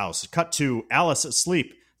Alice's house. Cut to Alice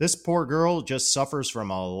asleep. This poor girl just suffers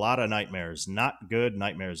from a lot of nightmares, not good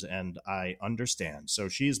nightmares, and I understand. So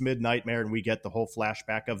she's mid-nightmare, and we get the whole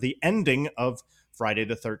flashback of the ending of Friday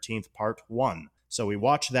the 13th, Part 1. So we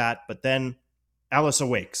watch that, but then Alice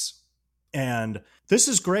awakes. And this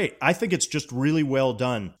is great. I think it's just really well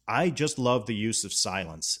done. I just love the use of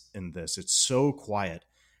silence in this. It's so quiet.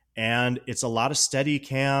 And it's a lot of steady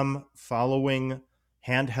cam following,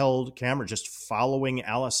 handheld camera, just following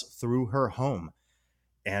Alice through her home.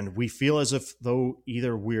 And we feel as if though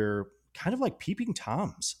either we're kind of like peeping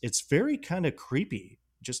Toms. It's very kind of creepy,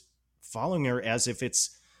 just following her as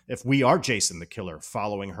if we are Jason the killer,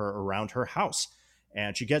 following her around her house.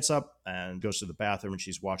 And she gets up and goes to the bathroom, and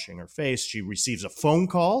she's washing her face. She receives a phone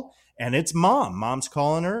call, and it's Mom. Mom's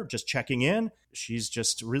calling her, just checking in. She's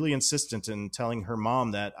just really insistent in telling her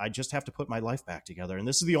mom that I just have to put my life back together. And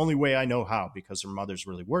this is the only way I know how, because her mother's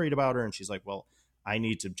really worried about her. And she's like, well, I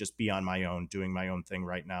need to just be on my own, doing my own thing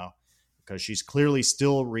right now, because she's clearly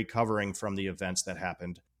still recovering from the events that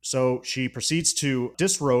happened. So she proceeds to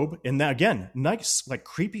disrobe. And then again, nice, like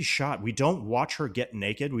creepy shot. We don't watch her get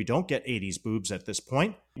naked. We don't get 80s boobs at this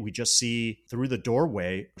point. We just see through the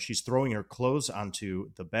doorway, she's throwing her clothes onto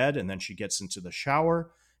the bed, and then she gets into the shower,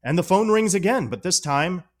 and the phone rings again. But this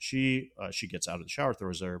time she gets out of the shower,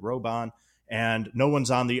 throws her robe on, and no one's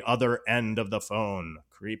on the other end of the phone.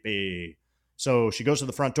 Creepy. So she goes to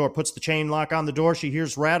the front door, puts the chain lock on the door. She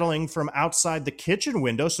hears rattling from outside the kitchen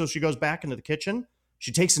window. So she goes back into the kitchen.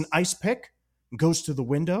 She takes an ice pick and goes to the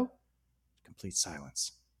window. Complete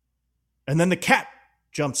silence. And then the cat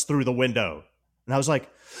jumps through the window. And I was like,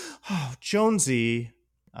 oh, Jonesy.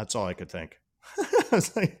 That's all I could think.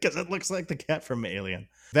 Because it looks like the cat from Alien.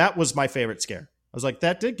 That was my favorite scare. I was like,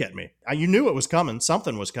 that did get me. You knew it was coming.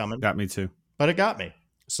 Something was coming. Got me too. But it got me.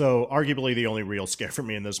 So arguably the only real scare for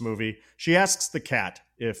me in this movie. She asks the cat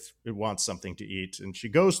if it wants something to eat, and she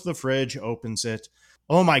goes to the fridge, opens it.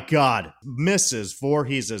 Oh my God, Mrs.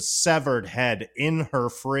 Voorhees' severed head in her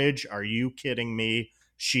fridge. Are you kidding me?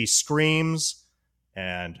 She screams,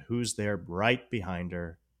 and who's there right behind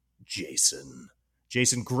her? Jason.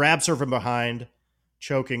 Jason grabs her from behind,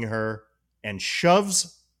 choking her, and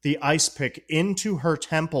shoves the ice pick into her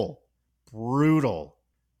temple. Brutal.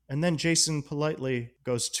 And then Jason politely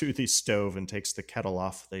goes to the stove and takes the kettle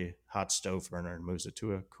off the hot stove burner and moves it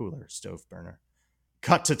to a cooler stove burner.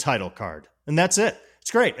 Cut to title card. And that's it.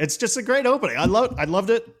 It's great. It's just a great opening. I loved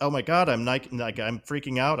it. Oh my God. I'm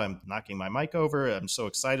freaking out. I'm knocking my mic over. I'm so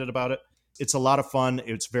excited about it. It's a lot of fun.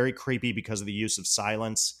 It's very creepy because of the use of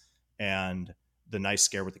silence and the nice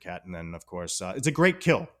scare with the cat. And then, of course, it's a great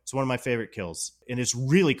kill. It's one of my favorite kills. And it's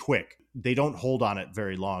really quick. They don't hold on it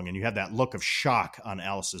very long. And you have that look of shock on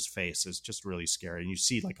Alice's face. It's just really scary. And you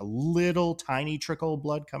see like a little tiny trickle of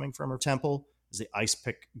blood coming from her temple as the ice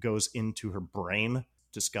pick goes into her brain.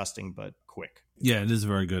 Disgusting, but quick. Yeah, it is a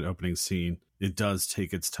very good opening scene. It does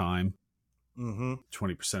take its time. Mm-hmm.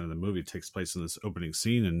 20% of the movie takes place in this opening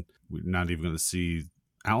scene, and we're not even going to see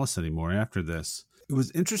Alice anymore after this. It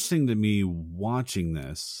was interesting to me watching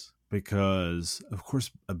this because, of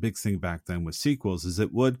course, a big thing back then with sequels is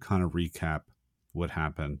it would kind of recap what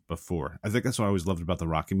happened before. I think that's what I always loved about the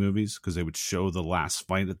Rocky movies, because they would show the last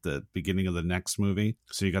fight at the beginning of the next movie.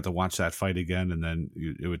 So you got to watch that fight again, and then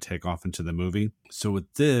it would take off into the movie. So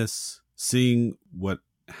with this, seeing what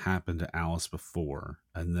happened to Alice before,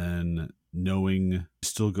 and then knowing,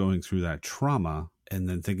 still going through that trauma, and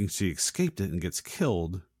then thinking she escaped it and gets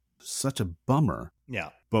killed, such a bummer. Yeah.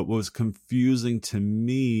 But what was confusing to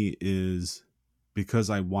me is, because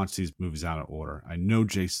I watch these movies out of order, I know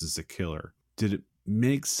Jason's the killer. Did it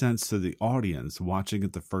make sense to the audience watching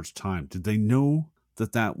it the first time? Did they know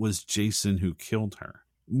that that was Jason who killed her?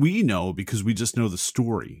 We know because we just know the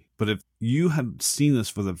story. But if you had seen this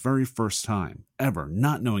for the very first time, ever,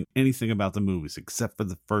 not knowing anything about the movies except for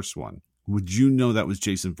the first one, would you know that was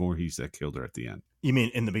Jason Voorhees that killed her at the end? You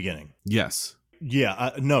mean in the beginning? Yes.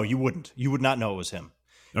 Yeah, no, you wouldn't. You would not know it was him.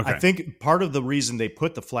 Okay. I think part of the reason they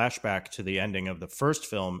put the flashback to the ending of the first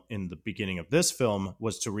film in the beginning of this film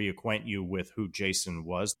was to reacquaint you with who Jason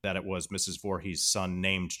was, that it was Mrs. Voorhees' son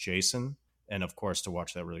named Jason. And of course, to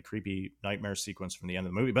watch that really creepy nightmare sequence from the end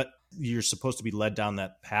of the movie. But you're supposed to be led down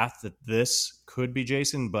that path that this could be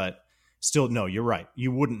Jason. But still, no, you're right.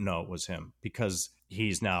 You wouldn't know it was him because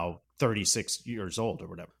he's now 36 years old or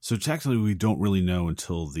whatever. So technically, we don't really know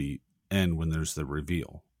until the end when there's the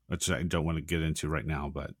reveal, which I don't want to get into right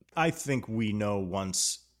now. But I think we know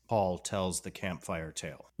once Paul tells the campfire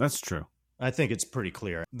tale. that's true. I think it's pretty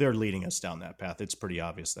clear. They're leading us down that path. It's pretty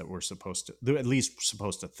obvious that we're supposed to, they're at least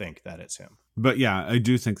supposed to think that it's him. But yeah, I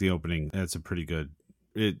do think the opening, that's a pretty good,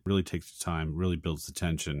 it really takes the time, really builds the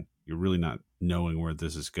tension. You're really not knowing where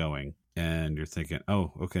this is going. And you're thinking,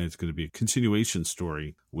 oh, okay, it's going to be a continuation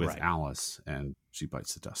story with Right. Alice. And she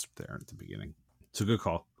bites the dust there at the beginning. So good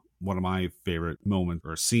call. One of my favorite moments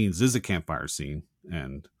or scenes is a campfire scene.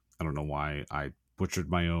 And I don't know why I butchered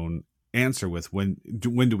my own answer with when do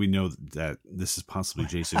we know that this is possibly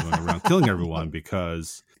Jason going around killing everyone,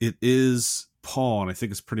 because it is Paul, and I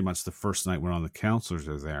think it's pretty much the first night when all the counselors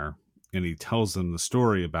are there, and he tells them the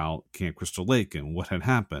story about Camp Crystal Lake and what had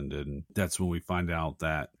happened. And that's when we find out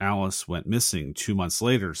that Alice went missing 2 months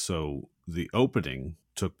later. So the opening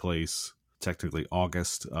took place technically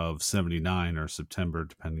August of 79 or September,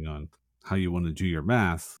 depending on how you want to do your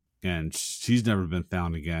math. And she's never been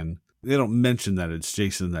found again. They don't mention that it's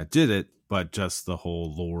Jason that did it, but just the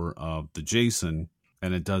whole lore of the Jason.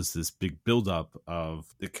 And it does this big buildup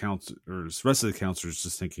of the counselors, rest of the counselors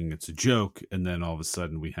just thinking it's a joke. And then all of a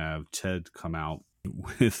sudden we have Ted come out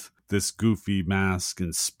with this goofy mask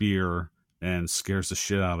and spear and scares the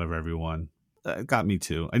shit out of everyone. It got me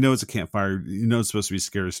too. I know it's a campfire. You know it's supposed to be a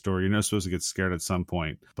scary story. You know it's supposed to get scared at some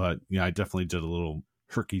point. But yeah, I definitely did a little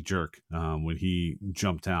herky jerk when he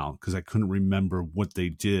jumped out, because I couldn't remember what they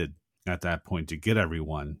did at that point to get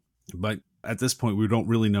everyone. But at this point, we don't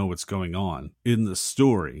really know what's going on in the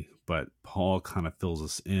story, but Paul kind of fills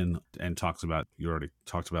us in and talks about, you already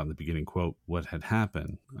talked about in the beginning quote, what had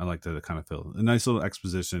happened. I like that it kind of feel a nice little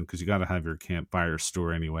exposition, because you got to have your campfire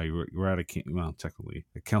story anyway. We're at a camp, well, technically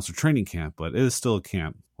a counselor training camp, but it is still a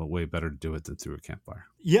camp. What way better to do it than through a campfire?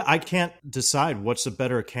 Yeah, I can't decide what's a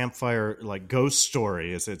better campfire like ghost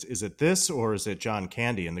story. Is it this, or is it John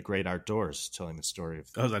Candy in The Great Outdoors telling the story of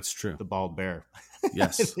Oh, that's true. the bald bear?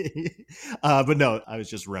 Yes. But no, I was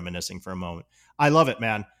just reminiscing for a moment. I love it,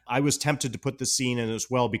 man. I was tempted to put the scene in as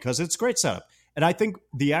well because it's great setup. And I think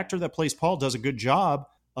the actor that plays Paul does a good job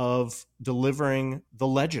of delivering the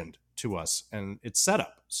legend to us and its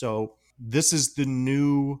setup. So this is the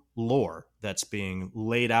new lore that's being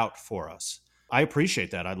laid out for us. I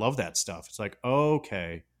appreciate that. I love that stuff. It's like,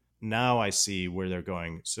 okay, now I see where they're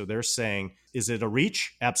going. So they're saying, is it a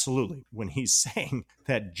reach? Absolutely. When he's saying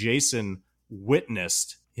that Jason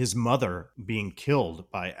witnessed his mother being killed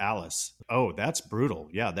by Alice. Oh, that's brutal.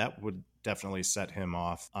 Yeah, that would definitely set him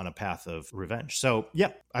off on a path of revenge. So,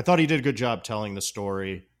 yeah, I thought he did a good job telling the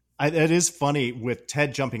story. It is funny with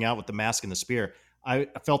Ted jumping out with the mask and the spear. I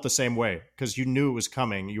felt the same way because you knew it was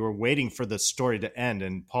coming. You were waiting for the story to end,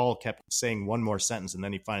 and Paul kept saying one more sentence, and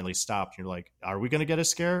then he finally stopped. You're like, are we going to get a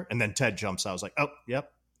scare? And then Ted jumps out. I was like, oh,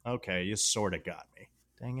 yep. Okay, you sort of got me.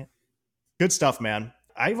 Dang it. Good stuff, man.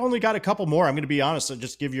 I've only got a couple more. I'm going to be honest. I'll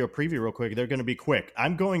just give you a preview real quick. They're going to be quick.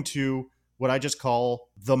 I'm going to what I just call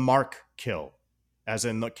the Mark kill, as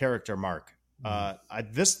in the character Mark.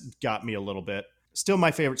 This got me a little bit. Still,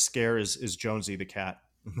 my favorite scare is Jonesy the cat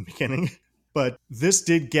in the beginning. But this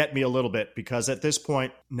did get me a little bit because at this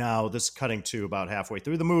point, now this is cutting to about halfway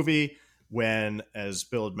through the movie when, as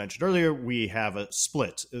Bill had mentioned earlier, we have a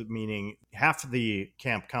split, meaning half of the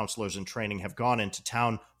camp counselors in training have gone into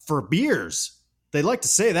town for beers. They like to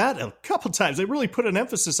say that a couple times. They really put an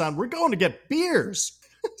emphasis on, we're going to get beers.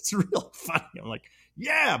 It's real funny. I'm like,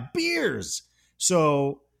 yeah, beers.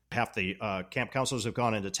 So half the camp counselors have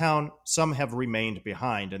gone into town. Some have remained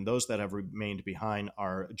behind. And those that have remained behind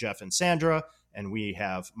are Jeff and Sandra. And we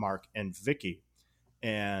have Mark and Vicky.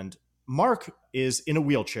 And Mark is in a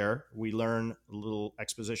wheelchair. We learn a little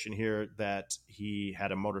exposition here that he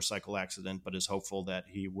had a motorcycle accident, but is hopeful that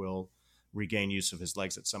he will regain use of his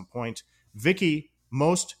legs at some point. Vicky,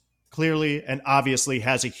 most clearly and obviously,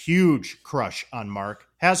 has a huge crush on Mark,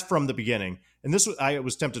 has from the beginning. And this, I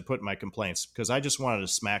was tempted to put in my complaints because I just wanted to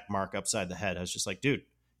smack Mark upside the head. I was just like, dude,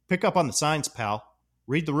 pick up on the signs, pal.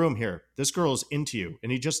 read the room here. This girl is into you.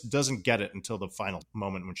 And he just doesn't get it until the final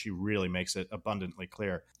moment when she really makes it abundantly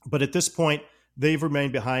clear. But at this point, they've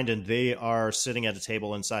remained behind and they are sitting at a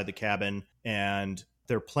table inside the cabin, and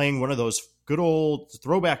they're playing one of those good old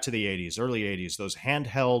throwback to the 80s, early 80s, those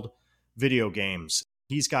handheld video games.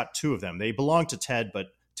 He's got two of them. They belong to Ted, but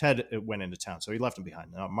Ted went into town, so he left them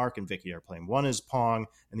behind. Now, Mark and Vicky are playing. One is Pong,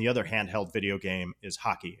 and the other handheld video game is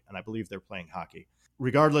hockey, and I believe they're playing hockey.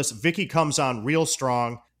 Regardless, Vicky comes on real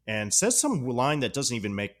strong and says some line that doesn't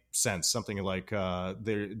even make sense. Something like,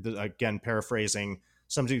 again, paraphrasing,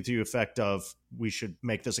 something to the effect of, we should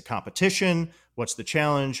make this a competition. What's the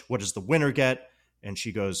challenge? What does the winner get? And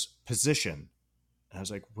she goes, position. And I was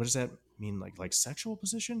like, what does that mean? Like sexual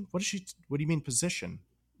position? What do you mean position?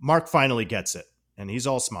 Mark finally gets it, and he's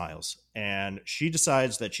all smiles. And she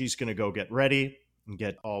decides that she's going to go get ready and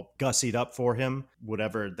get all gussied up for him,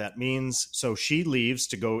 whatever that means. So she leaves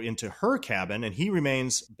to go into her cabin, and he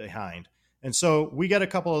remains behind. And so we get a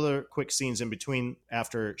couple other quick scenes in between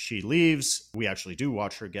after she leaves. We actually do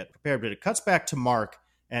watch her get prepared, but it cuts back to Mark,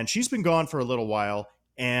 and she's been gone for a little while,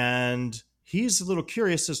 and he's a little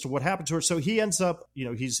curious as to what happened to her. So he ends up,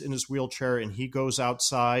 he's in his wheelchair, and he goes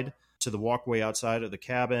outside to the walkway outside of the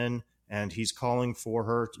cabin, and he's calling for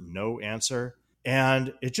her. No answer.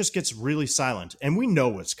 And it just gets really silent. And we know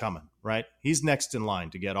what's coming, right? He's next in line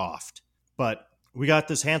to get offed. But we got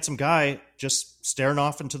this handsome guy just staring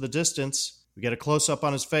off into the distance. We get a close-up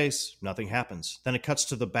on his face. Nothing happens. Then it cuts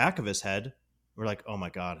to the back of his head. We're like, oh my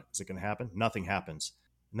God, is it going to happen? Nothing happens.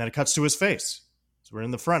 And then it cuts to his face. So we're in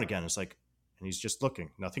the front again. It's like, and he's just looking.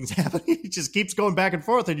 Nothing's happening. He just keeps going back and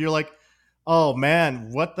forth. And you're like, oh man,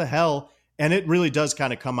 what the hell? And it really does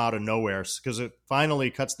kind of come out of nowhere, because it finally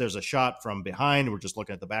cuts. There's a shot from behind. We're just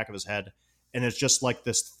looking at the back of his head. And it's just like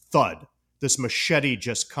this thud. This machete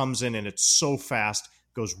just comes in, and it's so fast,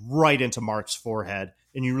 goes right into Mark's forehead.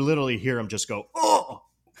 And you literally hear him just go, oh!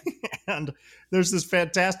 And there's this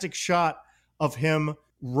fantastic shot of him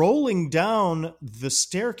rolling down the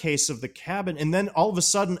staircase of the cabin. And then all of a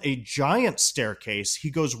sudden, a giant staircase, he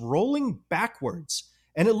goes rolling backwards.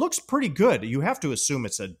 And it looks pretty good. You have to assume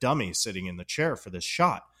it's a dummy sitting in the chair for this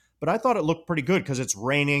shot. But I thought it looked pretty good because it's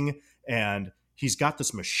raining and he's got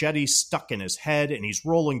this machete stuck in his head and he's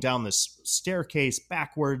rolling down this staircase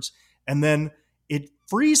backwards. And then it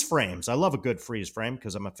freeze frames. I love a good freeze frame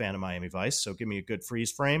because I'm a fan of Miami Vice. So give me a good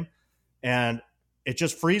freeze frame. And it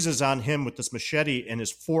just freezes on him with this machete in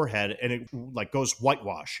his forehead. And it like goes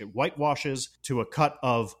whitewash. It whitewashes to a cut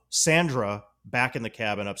of Sandra back in the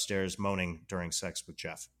cabin upstairs moaning during sex with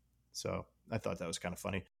Jeff. So I thought that was kind of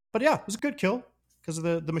funny. But yeah, it was a good kill because of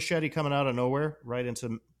the machete coming out of nowhere right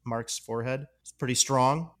into Mark's forehead. It's pretty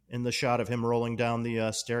strong. In the shot of him rolling down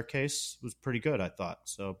the staircase was pretty good, I thought.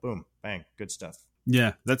 So boom, bang, good stuff.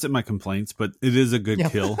 Yeah, that's my complaints, but it is a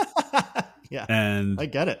good kill. Yeah, and I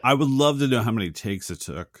get it. I would love to know how many takes it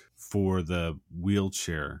took for the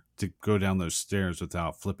wheelchair to go down those stairs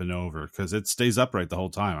without flipping over, because it stays upright the whole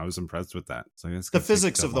time. I was impressed with that. So the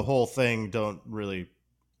physics of the whole thing don't really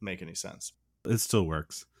make any sense. It still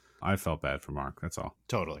works. I felt bad for Mark. That's all.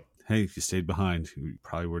 Totally. Hey, if you stayed behind, you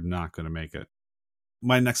probably were not going to make it.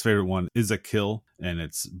 My next favorite one is a kill, and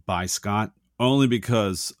it's by Scott. Only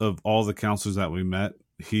because of all the counselors that we met,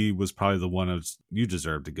 he was probably the one of, you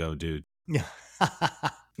deserve to go, dude. Yeah.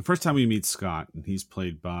 The first time we meet Scott, and he's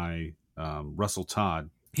played by Russell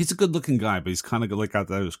Todd. He's a good-looking guy, but he's kind of like got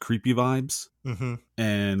those creepy vibes. Mm-hmm.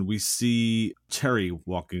 And we see Terry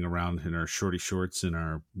walking around in her shorty shorts and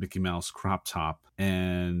her Mickey Mouse crop top,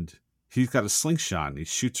 and he's got a slingshot, and he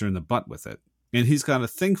shoots her in the butt with it. And he's got a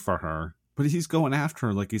thing for her, but he's going after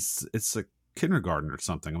her like it's a kindergarten or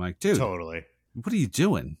something. I'm like, dude, totally. What are you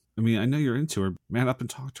doing? I mean, I know you're into her. Man up and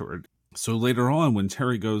talk to her. So later on, when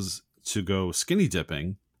Terry goes to go skinny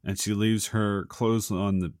dipping and she leaves her clothes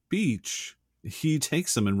on the beach, he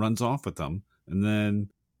takes them and runs off with them. And then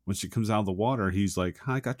when she comes out of the water, he's like,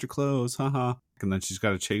 I got your clothes, haha. And then she's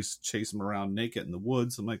got to chase him around naked in the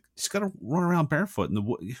woods. I'm like, she's got to run around barefoot in the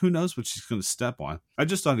woods. Who knows what she's going to step on? I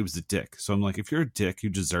just thought he was a dick. So I'm like, if you're a dick, you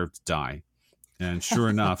deserve to die. And sure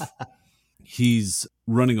enough, he's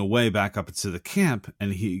running away back up into the camp,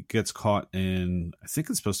 and he gets caught in, I think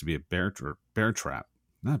it's supposed to be a bear trap.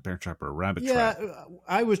 Not a bear trap, or a rabbit trap. Yeah,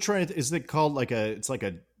 I was trying to, is it called it's like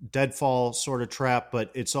a deadfall sort of trap,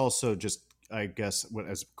 but it's also just, I guess,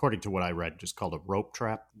 according to what I read, just called a rope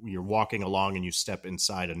trap. You're walking along and you step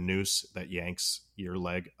inside a noose that yanks your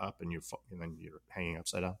leg up, and then you're hanging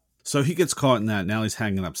upside down. So he gets caught in that. Now he's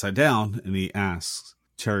hanging upside down, and he asks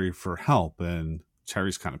Terry for help, and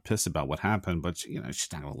Terry's kind of pissed about what happened, but you know,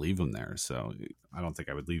 she's not going to leave him there. So I don't think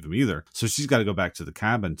I would leave him either. So she's got to go back to the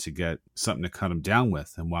cabin to get something to cut him down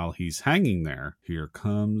with. And while he's hanging there, here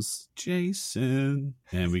comes Jason.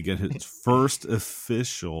 And we get his first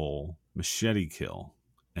official machete kill.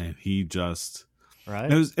 And he just... Right.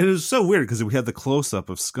 It was so weird because we had the close-up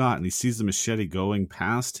of Scott and he sees the machete going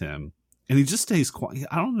past him. And he just stays quiet.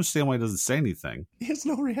 I don't understand why he doesn't say anything. He has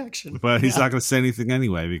no reaction. But he's not going to say anything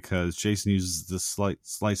anyway because Jason uses the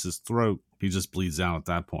slice his throat. He just bleeds out at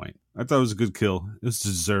that point. I thought it was a good kill. It was a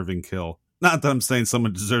deserving kill. Not that I'm saying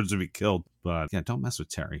someone deserves to be killed, but yeah, don't mess with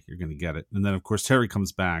Terry. You're going to get it. And then, of course, Terry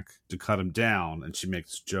comes back to cut him down, and she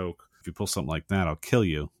makes a joke. If you pull something like that, I'll kill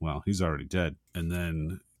you. Well, he's already dead. And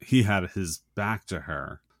then he had his back to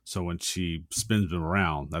her. So when she spins him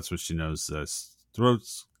around, that's when she knows this.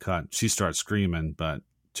 Throat's cut. She starts screaming, but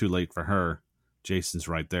too late for her. Jason's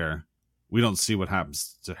right there. We don't see what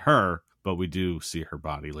happens to her, but we do see her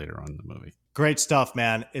body later on in the movie. Great stuff,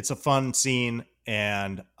 man. It's a fun scene,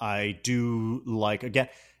 and I do like, again,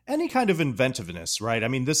 any kind of inventiveness, right? I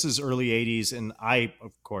mean, this is early 80s, and I,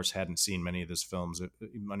 of course, hadn't seen many of these films,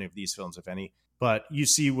 if any. But you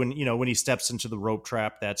see when he steps into the rope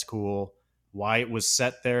trap, that's cool. Why it was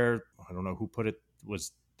set there, I don't know who put it.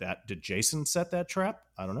 Did Jason set that trap?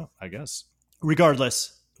 I don't know, I guess.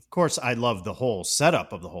 Regardless, of course, I love the whole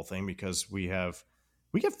setup of the whole thing because we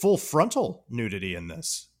get full frontal nudity in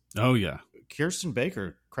this. Oh, yeah. Kirsten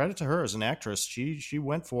Baker, credit to her as an actress. She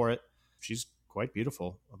went for it. She's quite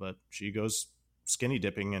beautiful, but she goes skinny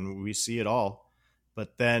dipping and we see it all.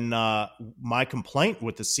 But then my complaint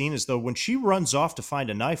with the scene is, though, when she runs off to find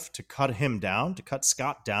a knife to cut him down, to cut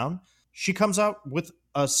Scott down, she comes out with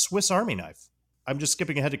a Swiss Army knife. I'm just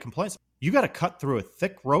skipping ahead to complaints. You got to cut through a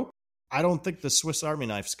thick rope. I don't think the Swiss Army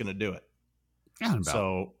knife's going to do it. Yeah,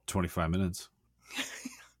 about 25 minutes.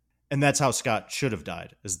 And that's how Scott should have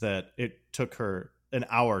died, is that it took her an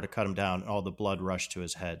hour to cut him down. And all the blood rushed to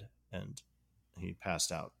his head and he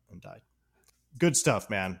passed out and died. Good stuff,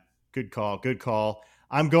 man. Good call.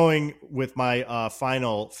 I'm going with my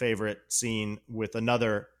final favorite scene with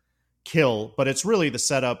another kill, but it's really the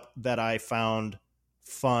setup that I found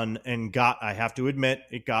fun and I have to admit,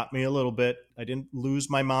 it got me a little bit. I didn't lose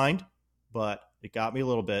my mind, but it got me a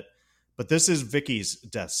little bit. But this is Vicky's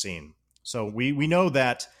death scene. So we know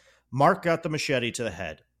that Mark got the machete to the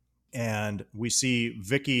head, and we see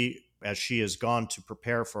Vicky as she has gone to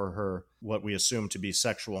prepare for her, what we assume to be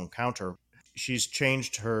sexual encounter. She's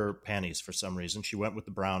changed her panties for some reason. She went with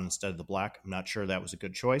the brown instead of the black. I'm not sure that was a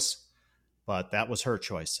good choice, but that was her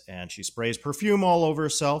choice. And she sprays perfume all over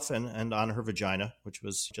herself and on her vagina, which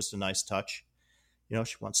was just a nice touch. You know,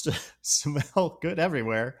 she wants to smell good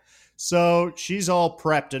everywhere. So she's all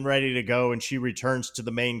prepped and ready to go, and she returns to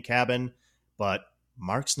the main cabin, but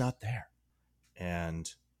Mark's not there.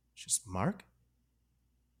 And she's, Mark?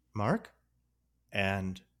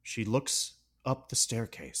 And she looks up the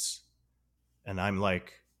staircase. And I'm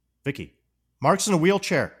like, Vicky, Mark's in a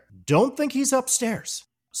wheelchair. Don't think he's upstairs.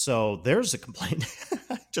 So there's a complaint.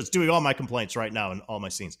 Just doing all my complaints right now in all my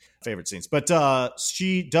favorite scenes. But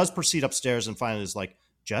she does proceed upstairs and finally is like,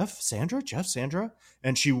 Jeff, Sandra.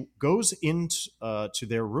 And she goes into to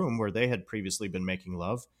their room where they had previously been making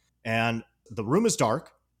love. And the room is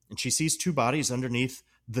dark. And she sees two bodies underneath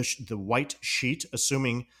the white sheet,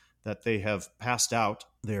 assuming that they have passed out.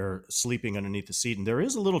 They're sleeping underneath the sheet. And there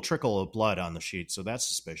is a little trickle of blood on the sheet, so that's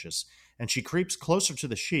suspicious. And she creeps closer to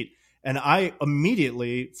the sheet. And I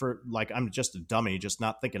immediately, I'm just a dummy, just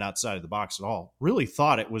not thinking outside of the box at all, really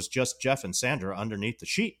thought it was just Jeff and Sandra underneath the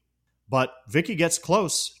sheet. But Vicky gets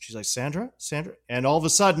close. She's like, Sandra? And all of a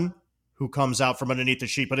sudden, who comes out from underneath the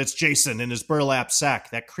sheet? But it's Jason in his burlap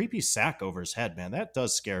sack. That creepy sack over his head, man, that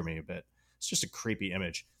does scare me a bit. It's just a creepy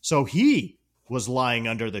image. So he was lying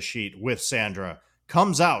under the sheet with Sandra,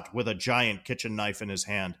 comes out with a giant kitchen knife in his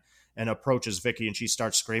hand and approaches Vicky, and she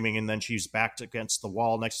starts screaming, and then she's backed against the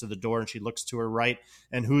wall next to the door, and she looks to her right,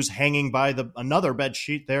 and who's hanging by another bed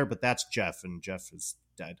sheet there? But that's Jeff, and Jeff is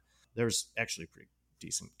dead. There's actually a pretty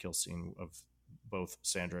decent kill scene of both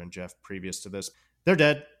Sandra and Jeff previous to this. They're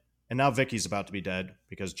dead, and now Vicky's about to be dead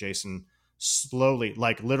because Jason slowly,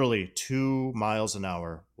 like literally 2 miles an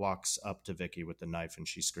hour, walks up to Vicky with the knife, and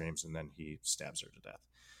she screams, and then he stabs her to death.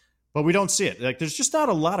 But we don't see it. Like, there's just not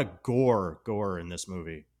a lot of gore in this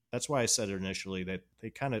movie. That's why I said initially that they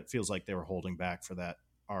kind of feels like they were holding back for that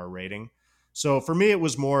R rating. So for me, it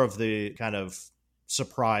was more of the kind of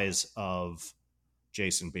surprise of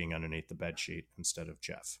Jason being underneath the bedsheet instead of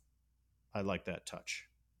Jeff. I like that touch.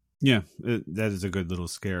 Yeah, that is a good little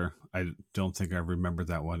scare. I don't think I remember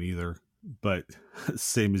that one either. But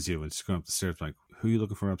same as you, when she's going up the stairs, like, who are you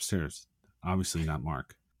looking for upstairs? Obviously not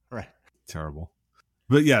Mark. Right. Terrible.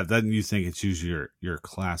 But yeah, then you think it's usually your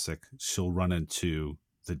classic. She'll run into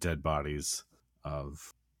the dead bodies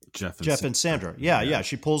of Jeff and Sandra. Yeah.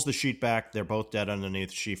 She pulls the sheet back. They're both dead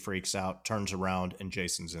underneath. She freaks out, turns around, and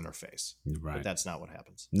Jason's in her face. Right. But that's not what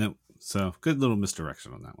happens. No. So good little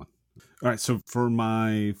misdirection on that one. All right. So for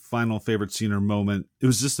my final favorite scene or moment, it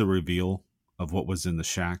was just the reveal of what was in the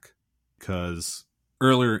shack. Because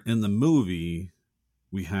earlier in the movie,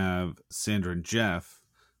 we have Sandra and Jeff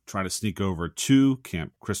try to sneak over to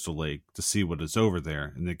Camp Crystal Lake to see what is over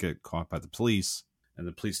there, and they get caught by the police, and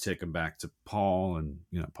the police take them back to Paul, and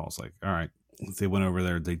Paul's like, all right, if they went over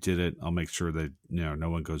there, they did it, I'll make sure that no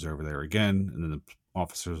one goes over there again. And then the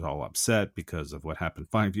officer's all upset because of what happened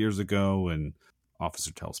 5 years ago, and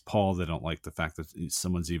officer tells Paul they don't like the fact that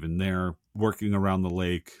someone's even there working around the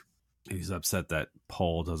lake. He's upset that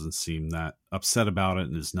Paul doesn't seem that upset about it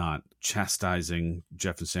and is not chastising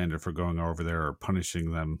Jeff and Sandra for going over there or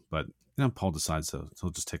punishing them. But Paul decides he'll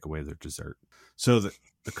just take away their dessert. So the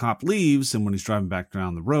cop leaves, and when he's driving back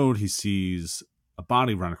down the road, he sees a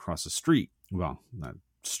body run across the street. Well, not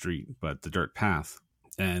street, but the dirt path.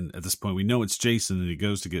 And at this point, we know it's Jason, and he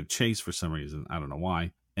goes to give chase for some reason. I don't know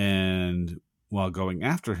why. And while going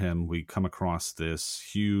after him, we come across this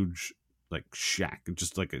huge shack,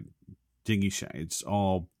 just like a dingy shack. It's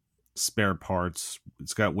all spare parts.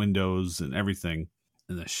 It's got windows and everything.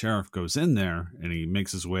 And the sheriff goes in there, and he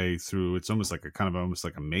makes his way through. It's almost like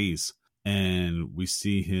a maze. And we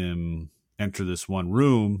see him enter this one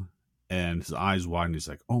room, and his eyes widen. He's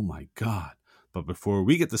like, oh my God. But before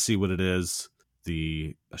we get to see what it is,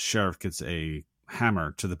 the sheriff gets a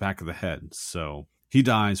hammer to the back of the head. So he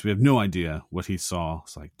dies. We have no idea what he saw.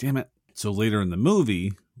 It's like, damn it. So later in the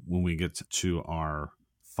movie, when we get to our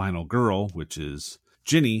final girl, which is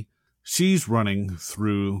Ginny, she's running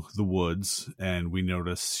through the woods, and we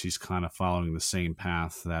notice she's kind of following the same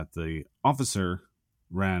path that the officer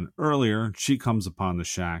ran earlier. She comes upon the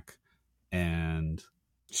shack, and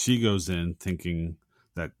she goes in thinking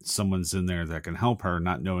that someone's in there that can help her,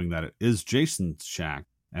 not knowing that it is Jason's shack.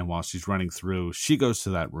 And while she's running through, she goes to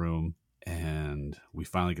that room, and we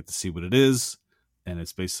finally get to see what it is. And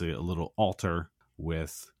it's basically a little altar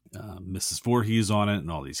with Mrs. Voorhees on it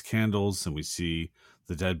and all these candles. And we see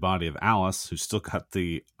the dead body of Alice, who's still got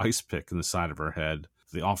the ice pick in the side of her head,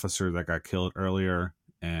 the officer that got killed earlier.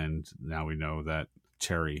 And now we know that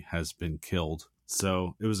Cherry has been killed.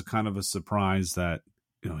 So it was a kind of a surprise that,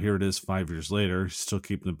 here it is 5 years later, still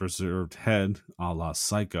keeping the preserved head a la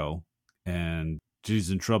Psycho. And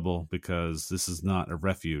she's in trouble because this is not a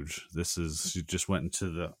refuge. She just went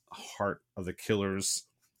into the heart of the killer's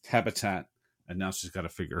habitat, and now she's got to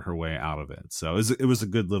figure her way out of it. So it was a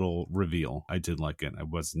good little reveal. I did like it. I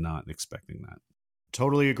was not expecting that.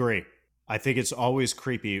 Totally agree. I think it's always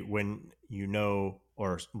creepy when you know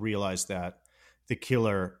or realize that the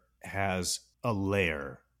killer has a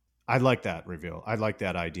lair. I like that reveal. I like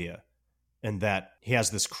that idea. And that he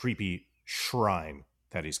has this creepy shrine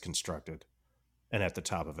that he's constructed. And at the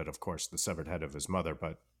top of it, of course, the severed head of his mother,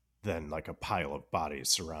 but then like a pile of bodies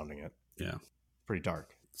surrounding it. Yeah. Pretty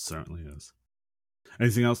dark. It certainly is.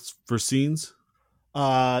 Anything else for scenes?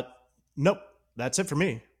 Nope. That's it for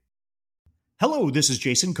me. Hello, this is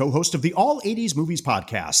Jason, co-host of the All 80s Movies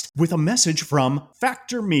podcast, with a message from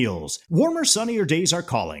Factor Meals. Warmer, sunnier days are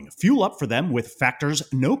calling. Fuel up for them with Factor's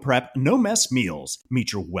no prep, no mess meals.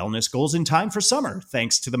 Meet your wellness goals in time for summer,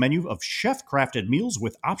 thanks to the menu of chef-crafted meals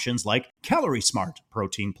with options like Calorie Smart,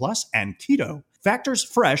 Protein Plus, and Keto. Factor's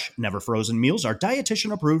fresh, never frozen meals are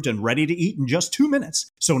dietitian approved and ready to eat in just 2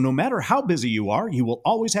 minutes. So no matter how busy you are, you will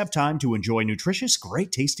always have time to enjoy nutritious,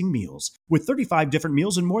 great tasting meals. With 35 different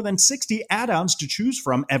meals and more than 60 add-ons to choose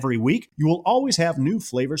from every week, you will always have new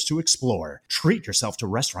flavors to explore. Treat yourself to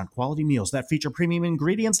restaurant quality meals that feature premium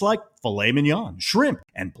ingredients like filet mignon, shrimp,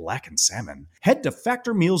 and blackened salmon. Head to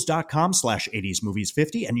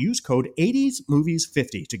factormeals.com/80smovies50 and use code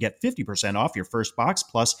 80smovies50 to get 50% off your first box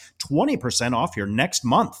plus 20% off your next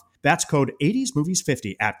month. That's code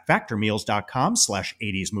 80smovies50 at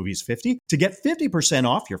factormeals.com/80smovies50 to get 50%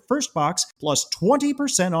 off your first box plus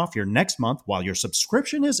 20% off your next month while your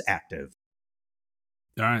subscription is active.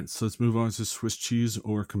 All right, so let's move on to Swiss cheese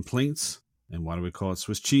or complaints. And why do we call it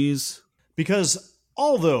Swiss cheese? Because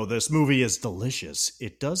although this movie is delicious,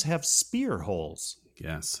 it does have spear holes.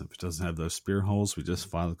 Yes, if it doesn't have those spear holes, we just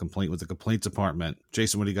file a complaint with the complaint department.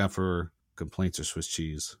 Jason, what do you got for complaints or Swiss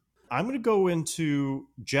cheese? I'm going to go into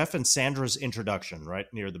Jeff and Sandra's introduction right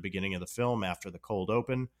near the beginning of the film after the cold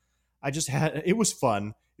open. It was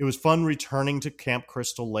fun. It was fun returning to Camp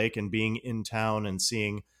Crystal Lake and being in town and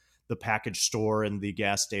seeing the package store and the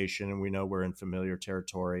gas station. And we know we're in familiar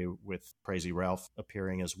territory with Crazy Ralph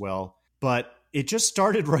appearing as well. But it just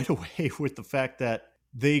started right away with the fact that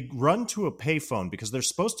they run to a payphone because they're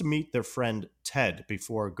supposed to meet their friend Ted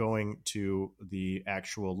before going to the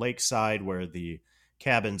actual lakeside where the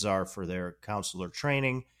cabins are for their counselor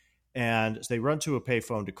training. And they run to a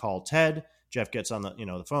payphone to call Ted. Jeff gets on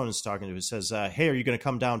the phone and is talking to him. He says, hey, are you going to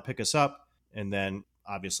come down and pick us up? And then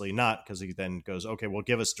obviously not, because he then goes, okay, well,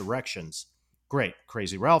 give us directions. Great.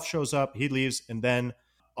 Crazy Ralph shows up. He leaves. And then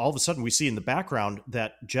all of a sudden we see in the background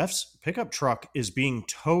that Jeff's pickup truck is being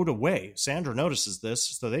towed away. Sandra notices this,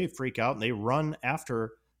 so they freak out and they run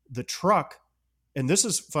after the truck. And this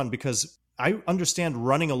is fun because I understand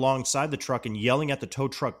running alongside the truck and yelling at the tow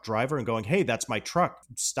truck driver and going, hey, that's my truck.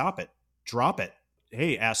 Stop it. Drop it.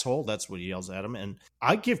 Hey, asshole. That's what he yells at him. And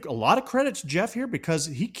I give a lot of credit to Jeff here because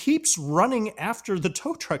he keeps running after the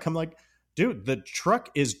tow truck. I'm like, dude, the truck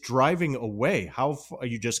is driving away. How are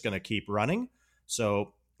you just going to keep running?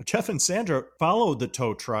 So Jeff and Sandra follow the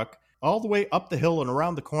tow truck all the way up the hill and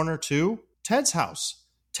around the corner to Ted's house.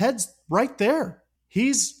 Ted's right there.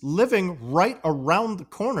 He's living right around the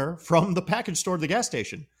corner from the package store to the gas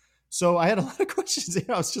station. So I had a lot of questions.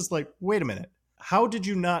 I was just like, wait a minute. How did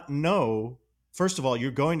you not know? First of all,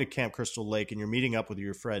 you're going to Camp Crystal Lake and you're meeting up with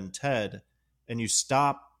your friend Ted, and you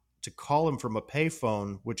stop to call him from a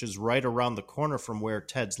payphone, which is right around the corner from where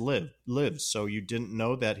Ted's lives. So you didn't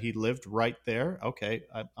know that he lived right there? Okay,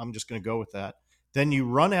 I'm just going to go with that. Then you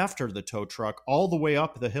run after the tow truck all the way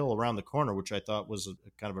up the hill around the corner, which I thought was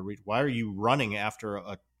kind of a reach. Why are you running after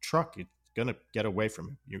a truck? It's going to get away from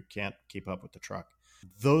you. You can't keep up with the truck.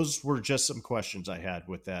 Those were just some questions I had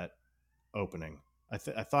with that opening. I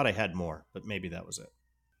thought I had more, but maybe that was it.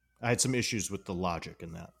 I had some issues with the logic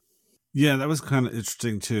in that. Yeah, that was kind of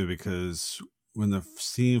interesting too, because when the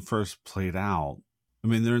scene first played out, I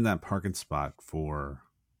mean, they're in that parking spot for,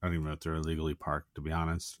 I don't even know if they're illegally parked, to be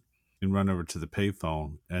honest, and run over to the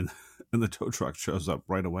payphone, and the tow truck shows up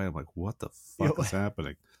right away. I'm like, what the fuck is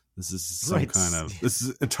happening? This is some this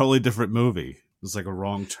is a totally different movie. It's like a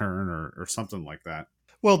wrong turn or something like that.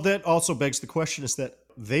 Well, that also begs the question is that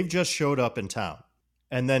they've just showed up in town.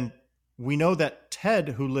 And then we know that Ted,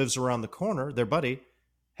 who lives around the corner, their buddy,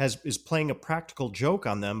 is playing a practical joke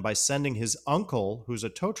on them by sending his uncle, who's a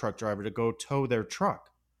tow truck driver, to go tow their truck.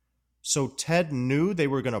 So Ted knew they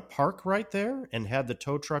were going to park right there and had the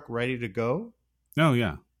tow truck ready to go. Oh,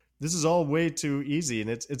 yeah. This is all way too easy. And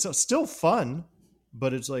it's still fun,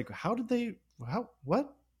 but it's like,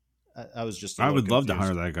 what? I was just, I would love to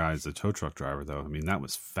hire that guy as a tow truck driver, though. I mean, that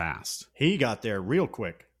was fast. He got there real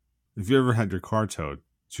quick. If you ever had your car towed,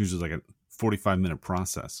 it's usually like a 45-minute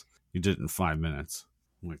process. You did it in 5 minutes.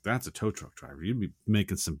 I'm like, that's a tow truck driver. You'd be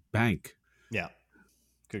making some bank. Yeah.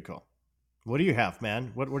 Good call. What do you have,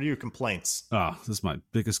 man? What are your complaints? Oh, this is my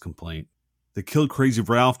biggest complaint. They killed Crazy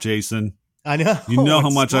Ralph, Jason. I know. You know how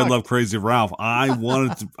much I love Crazy Ralph. I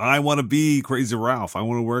want to be Crazy Ralph. I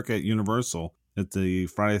want to work at Universal at the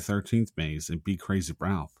Friday the 13th maze and be Crazy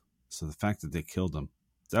Ralph. So the fact that they killed him,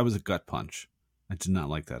 that was a gut punch. I did not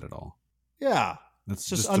like that at all. Yeah. That's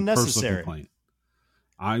just unnecessary. A personal complaint.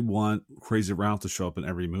 I want Crazy Ralph to show up in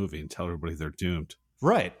every movie and tell everybody they're doomed.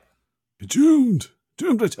 Right. You're doomed.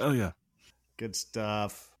 Doomed, I tell you. Good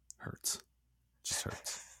stuff. Hurts. Just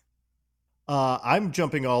hurts. I'm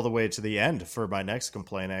jumping all the way to the end for my next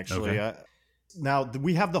complaint, actually. Okay. Now,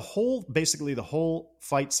 we have basically the whole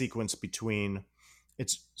fight sequence between,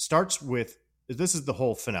 it starts with, this is the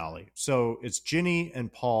whole finale. So it's Ginny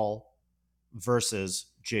and Paul versus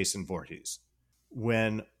Jason Voorhees.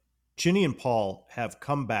 When Ginny and Paul have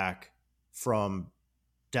come back from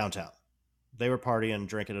downtown, they were partying,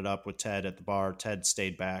 drinking it up with Ted at the bar. Ted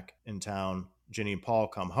stayed back in town. Ginny and Paul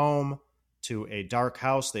come home to a dark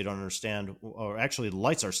house. They don't understand, or actually the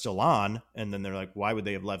lights are still on. And then they're like, why would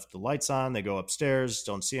they have left the lights on? They go upstairs,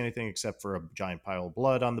 don't see anything except for a giant pile of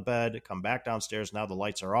blood on the bed, come back downstairs. Now the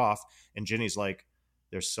lights are off. And Ginny's like,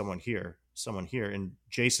 there's someone here. And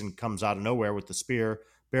Jason comes out of nowhere with the spear,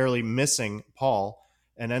 barely missing Paul,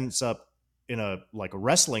 and ends up in a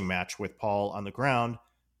wrestling match with Paul on the ground.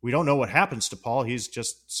 We don't know what happens to Paul. He's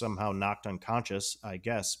just somehow knocked unconscious, I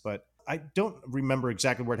guess. But I don't remember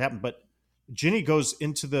exactly where it happened. But Ginny goes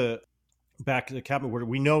into the back of the cabinet where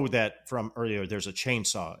we know that from earlier there's a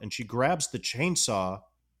chainsaw. And she grabs the chainsaw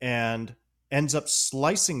and ends up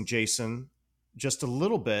slicing Jason just a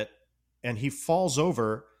little bit. And he falls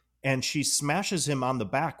over and she smashes him on the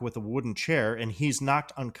back with a wooden chair and he's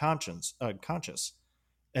knocked unconscious.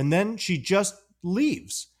 And then she just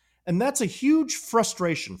leaves. And that's a huge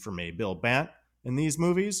frustration for me, Bill Bant, in these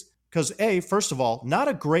movies. Because first of all, not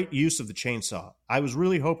a great use of the chainsaw. I was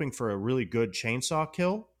really hoping for a really good chainsaw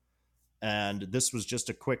kill, and this was just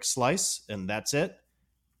a quick slice, and that's it.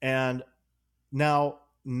 And now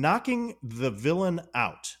knocking the villain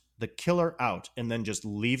out, the killer out, and then just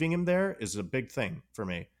leaving him there is a big thing for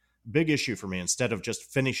me. Big issue for me, instead of just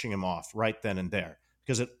finishing him off right then and there.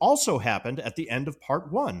 Because it also happened at the end of part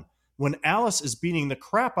 1, when Alice is beating the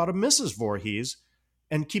crap out of Mrs. Voorhees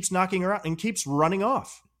and keeps knocking her out and keeps running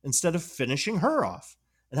off instead of finishing her off.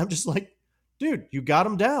 And I'm just like, dude, you got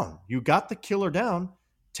him down. You got the killer down.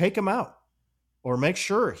 Take him out. Or make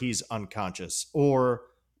sure he's unconscious. Or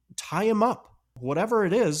tie him up. Whatever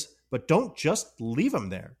it is. But don't just leave him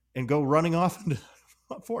there and go running off into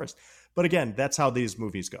the forest. But again, that's how these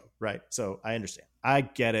movies go, right? So I understand. I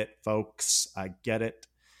get it, folks. I get it.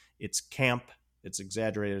 It's camp. It's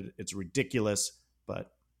exaggerated. It's ridiculous.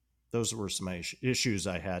 But those were some issues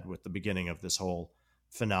I had with the beginning of this whole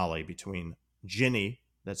finale between Ginny,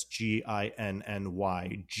 that's Ginny,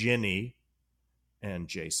 Ginny, and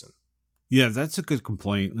Jason. Yeah, that's a good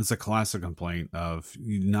complaint. It's a classic complaint of,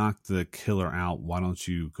 you knock the killer out, why don't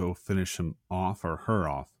you go finish him off or her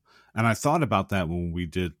off? And I thought about that when we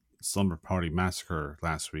did Slumber Party Massacre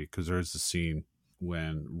last week, because there's a scene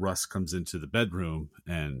when Russ comes into the bedroom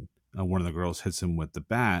and one of the girls hits him with the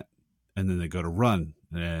bat, and then they go to run.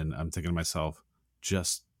 And I'm thinking to myself,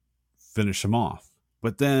 just finish him off.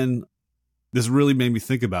 But then this really made me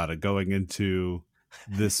think about it going into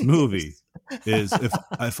this movie. Is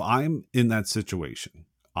if I'm in that situation,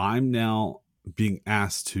 I'm now being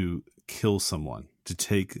asked to kill someone, to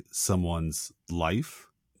take someone's life.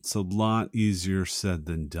 It's a lot easier said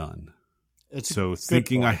than done. So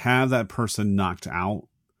thinking I have that person knocked out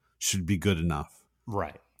should be good enough.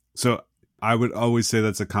 Right. So I would always say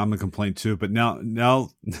that's a common complaint too. But now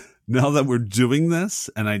that we're doing this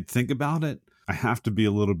and I think about it, I have to be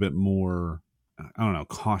a little bit more,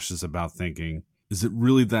 cautious about thinking, is it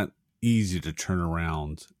really that easy to turn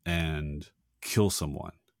around and kill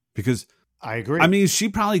someone? Because I agree. I mean, she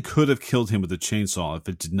probably could have killed him with a chainsaw if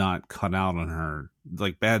it did not cut out on her.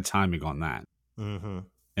 Like, bad timing on that. Mm-hmm.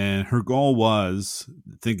 And her goal was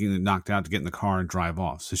thinking that knocked out to get in the car and drive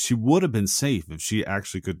off. So she would have been safe if she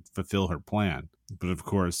actually could fulfill her plan. But of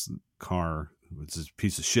course, the car, which is a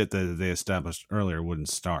piece of shit that they established earlier, wouldn't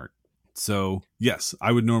start. So yes,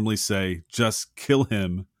 I would normally say just kill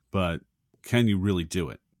him, but can you really do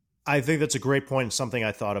it? I think that's a great point. Something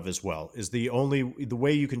I thought of as well is the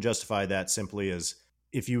way you can justify that simply is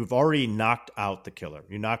if you've already knocked out the killer,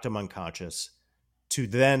 you knocked him unconscious, to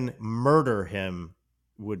then murder him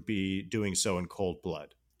would be doing so in cold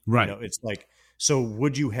blood. Right. It's like, so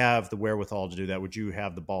would you have the wherewithal to do that? Would you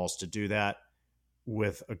have the balls to do that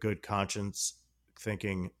with a good conscience,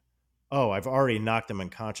 thinking, oh, I've already knocked them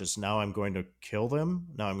unconscious. Now I'm going to kill them.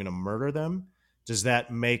 Now I'm going to murder them. Does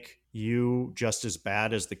that make you just as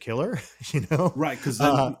bad as the killer? Right. Because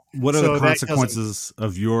then what are the consequences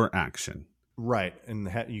of your action? Right. And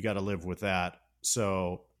you got to live with that.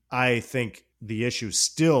 So I think the issue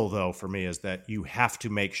still, though, for me is that you have to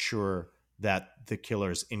make sure that the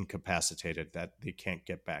killer is incapacitated, that they can't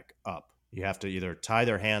get back up. You have to either tie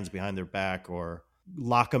their hands behind their back or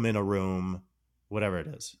lock them in a room, whatever it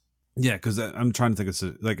is. Yeah, because I'm trying to think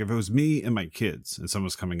of, like, if it was me and my kids and someone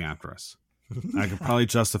was coming after us, I could probably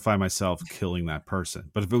justify myself killing that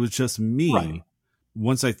person. But if it was just me, right,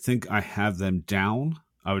 once I think I have them down,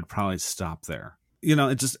 I would probably stop there.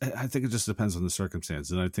 I think it just depends on the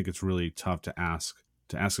circumstance. And I think it's really tough to ask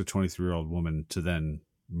a 23-year-old woman to then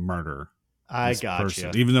murder I got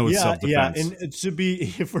person, even though it's self-defense. Yeah, and to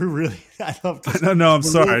be, if we're really, I love this. No, I'm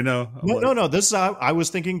sorry. I know. No. This is how I was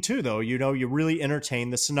thinking too, though. You really entertain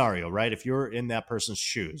the scenario, right? If you're in that person's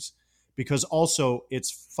shoes, because also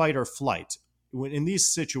it's fight or flight. When in these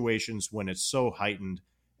situations, when it's so heightened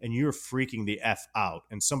and you're freaking the F out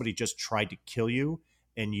and somebody just tried to kill you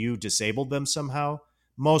and you disabled them somehow,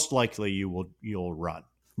 most likely you'll run.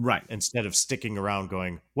 Right. Instead of sticking around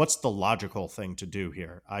going, what's the logical thing to do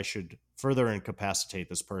here? I should further incapacitate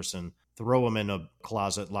this person, throw them in a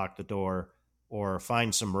closet, lock the door, or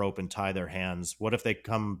find some rope and tie their hands. What if they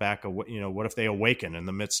come back? What if they awaken in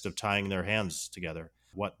the midst of tying their hands together?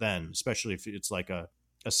 What then? Especially if it's like a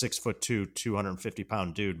 6'2",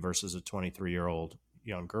 250-pound dude versus a 23-year-old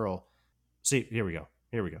young girl. See, here we go.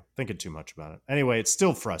 Thinking too much about it. Anyway, it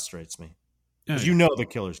still frustrates me. Because the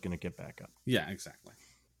killer's going to get back up. Yeah, exactly.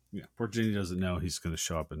 Yeah, poor Ginny doesn't know he's going to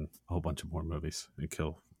show up in a whole bunch of more movies and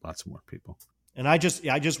kill lots of more people. And I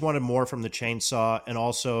just wanted more from the chainsaw. And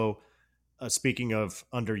also, speaking of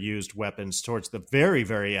underused weapons, towards the very,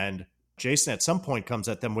 very end, Jason at some point comes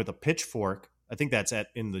at them with a pitchfork I think that's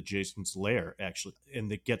in the Jason's lair, actually.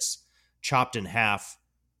 And it gets chopped in half,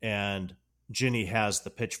 and Ginny has the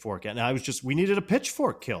pitchfork. And we needed a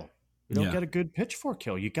pitchfork kill. We don't get a good pitchfork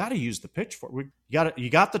kill. You got to use the pitchfork. You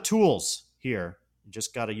got the tools here. You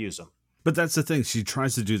just got to use them. But that's the thing. She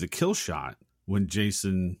tries to do the kill shot when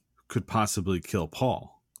Jason could possibly kill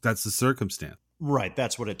Paul. That's the circumstance. Right.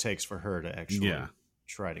 That's what it takes for her to actually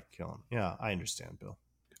try to kill him. Yeah, I understand, Bill.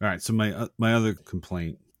 All right. So my other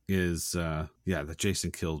complaint is, that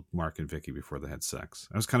Jason killed Mark and Vicky before they had sex.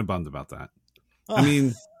 I was kind of bummed about that. I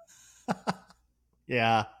mean,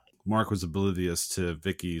 yeah. Mark was oblivious to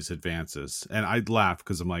Vicky's advances, and I'd laugh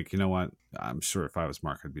because I'm like, you know what? I'm sure if I was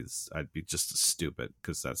Mark, I'd be just as stupid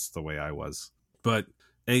because that's the way I was. But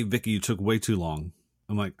Vicky, you took way too long.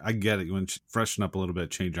 I'm like, I get it. You want to freshen up a little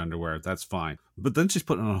bit, change underwear. That's fine. But then she's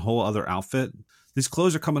putting on a whole other outfit. These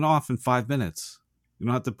clothes are coming off in 5 minutes. You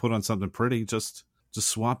don't have to put on something pretty. Just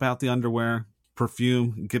swap out the underwear,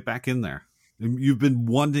 perfume, get back in there. You've been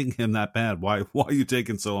wanting him that bad. Why are you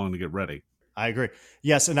taking so long to get ready? I agree.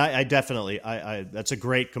 Yes, and I definitely, that's a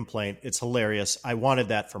great complaint. It's hilarious. I wanted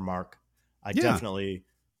that for Mark. Definitely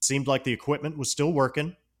seemed like the equipment was still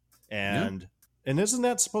working. And isn't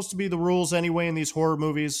that supposed to be the rules anyway in these horror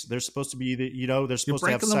movies? They're supposed to be, they're supposed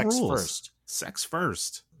to have sex first. Sex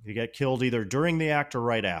first. You get killed either during the act or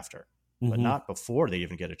right after, but not before they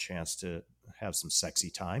even get a chance to have some sexy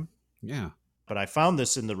time. Yeah. But I found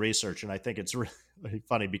this in the research, and I think it's really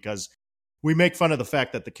funny because we make fun of the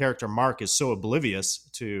fact that the character Mark is so oblivious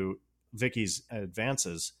to Vicky's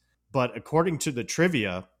advances. But according to the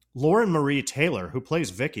trivia, Lauren Marie Taylor, who plays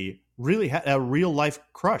Vicky, really had a real-life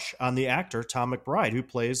crush on the actor Tom McBride, who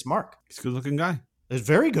plays Mark. He's a good-looking guy. He's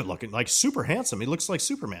very good-looking, like super handsome. He looks like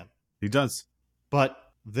Superman. He does. But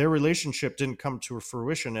their relationship didn't come to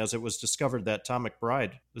fruition as it was discovered that Tom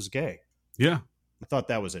McBride was gay. Yeah. I thought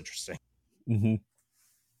that was interesting. Mm-hmm.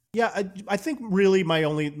 Yeah, I think really my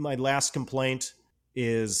last complaint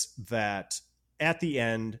is that at the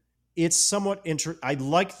end, it's somewhat I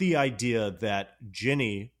like the idea that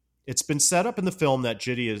Ginny, it's been set up in the film that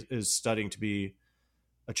Ginny is studying to be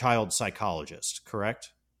a child psychologist,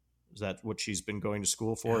 correct? Is that what she's been going to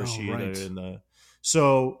school for? Oh, is she right.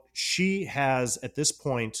 So she has at this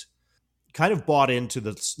point kind of bought into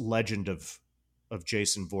the legend of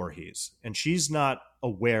Jason Voorhees, and she's not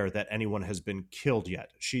aware that anyone has been killed yet.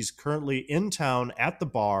 She's currently in town at the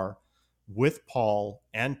bar with Paul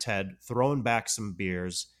and Ted, throwing back some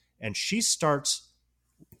beers, and she starts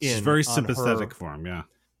She's very sympathetic for him, yeah.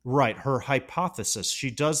 Right, her hypothesis. She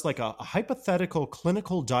does like a hypothetical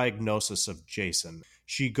clinical diagnosis of Jason.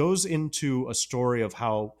 She goes into a story of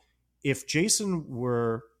how if Jason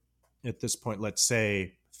were, at this point, let's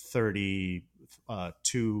say 33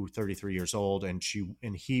 years old, and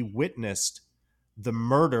he witnessed the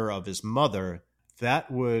murder of his mother, that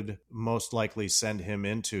would most likely send him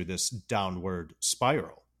into this downward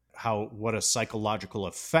spiral. What a psychological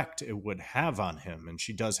effect it would have on him. And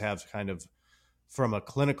she does have kind of, from a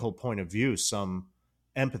clinical point of view, some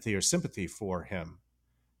empathy or sympathy for him.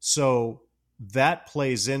 So that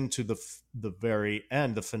plays into the very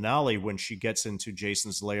end, the finale, when she gets into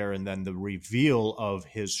Jason's lair, and then the reveal of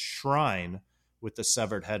his shrine with the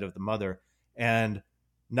severed head of the mother. And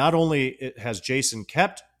not only has Jason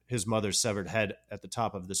kept his mother's severed head at the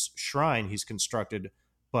top of this shrine he's constructed,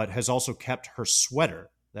 but has also kept her sweater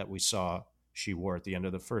that we saw she wore at the end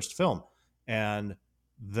of the first film. And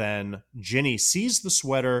then Ginny sees the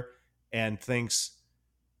sweater and thinks,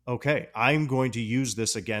 okay, I'm going to use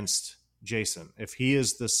this against Jason. If he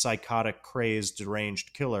is the psychotic, crazed,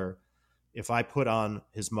 deranged killer, if I put on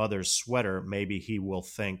his mother's sweater, maybe he will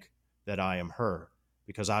think that I am her,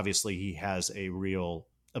 because obviously he has a real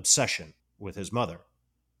obsession with his mother.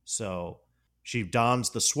 So she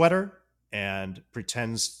dons the sweater and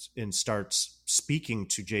pretends and starts speaking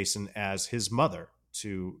to Jason as his mother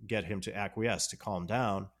to get him to acquiesce, to calm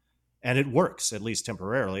down. And it works, at least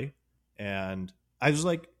temporarily. And I was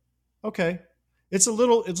like, okay, it's a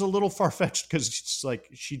little far-fetched, because it's like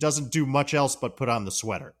she doesn't do much else but put on the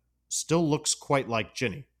sweater. Still looks quite like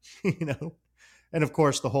Ginny, And of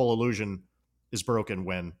course, the whole illusion is broken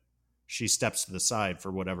when she steps to the side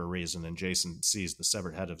for whatever reason, and Jason sees the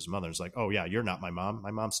severed head of his mother. It's like, oh yeah, you're not my mom.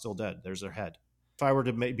 My mom's still dead. There's her head. If I were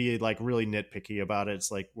to be like really nitpicky about it,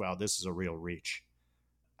 it's like, wow, this is a real reach.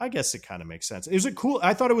 I guess it kind of makes sense. Is it cool?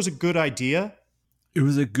 I thought it was a good idea. It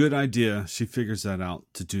was a good idea. She figures that out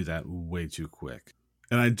to do that way too quick.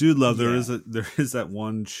 And I do love there is that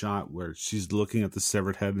one shot where she's looking at the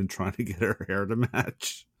severed head and trying to get her hair to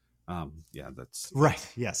match. That's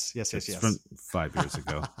right. Yes. From 5 years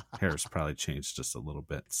ago. Hair's probably changed just a little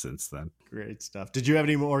bit since then. Great stuff. Did you have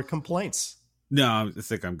any more complaints? No, I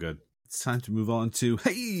think I'm good. It's time to move on to,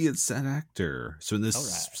 hey, it's that actor. So in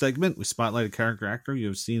this segment, we spotlight a character actor you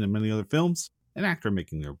have seen in many other films, an actor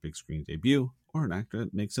making their big screen debut, or an actor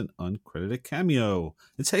that makes an uncredited cameo.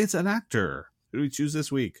 It's, hey, it's that actor. Who do we choose this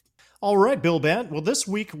week? All right, Bill Bant. Well, this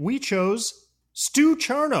week we chose Stu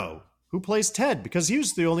Charno, who plays Ted, because he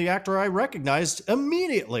was the only actor I recognized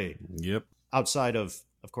immediately. Yep. Outside of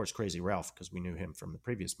course, Crazy Ralph, because we knew him from the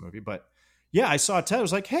previous movie. But yeah, I saw Ted. I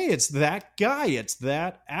was like, hey, it's that guy. It's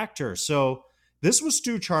that actor. So this was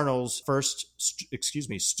Stu Charno's first,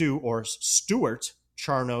 Stuart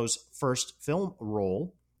Charno's first film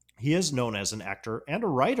role. He is known as an actor and a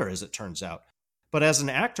writer, as it turns out. But as an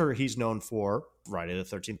actor, he's known for Friday the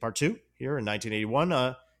 13th Part 2 here in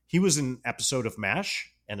 1981. He was in an episode of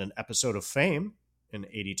MASH and an episode of Fame in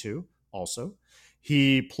 82 also.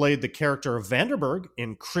 He played the character of Vanderberg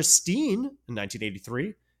in Christine in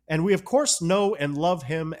 1983. And we, of course, know and love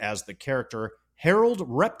him as the character Harold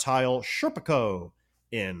Reptile Sherpico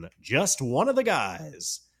in Just One of the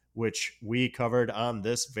Guys, which we covered on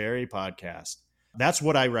this very podcast. That's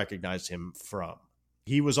what I recognized him from.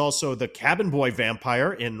 He was also the cabin boy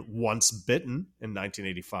vampire in Once Bitten in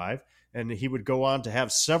 1985. And he would go on to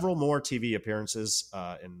have several more TV appearances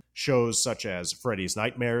in shows such as Freddy's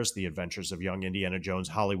Nightmares, The Adventures of Young Indiana Jones,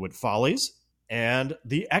 Hollywood Follies, and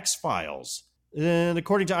The X-Files. And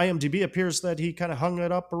according to IMDb, it appears that he kind of hung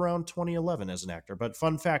it up around 2011 as an actor. But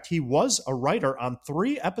fun fact, he was a writer on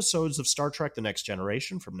 3 episodes of Star Trek The Next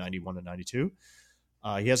Generation from 91 to 92.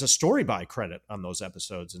 He has a story by credit on those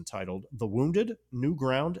episodes entitled The Wounded, New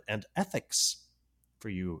Ground, and Ethics, for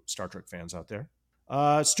you Star Trek fans out there.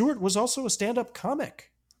 Stewart was also a stand-up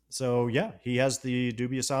comic. So yeah, he has the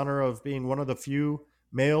dubious honor of being one of the few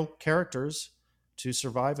male characters to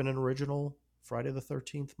survive in an original Friday the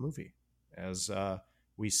 13th movie. As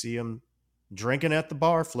we see him drinking at the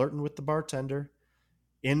bar, flirting with the bartender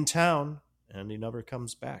in town, and he never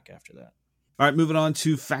comes back after that. All right, moving on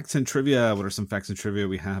to facts and trivia. What are some facts and trivia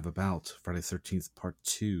we have about Friday the 13th Part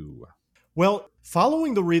 2? Well,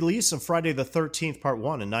 following the release of Friday the 13th Part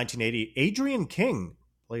 1 in 1980, Adrienne King,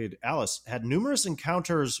 played Alice, had numerous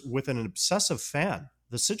encounters with an obsessive fan.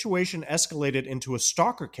 The situation escalated into a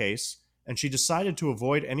stalker case, and she decided to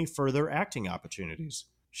avoid any further acting opportunities.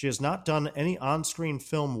 She has not done any on-screen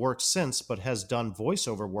film work since, but has done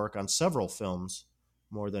voiceover work on several films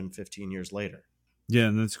more than 15 years later. Yeah,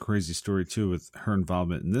 and that's a crazy story, too, with her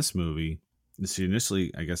involvement in this movie. She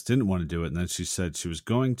initially, I guess, didn't want to do it, and then she said she was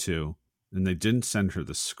going to, and they didn't send her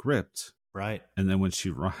the script. Right. And then when she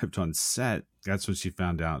arrived on set, that's when she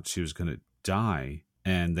found out she was going to die,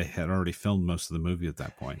 and they had already filmed most of the movie at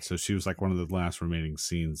that point. So she was like one of the last remaining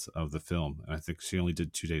scenes of the film, and I think she only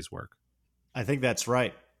did 2 days' work. I think that's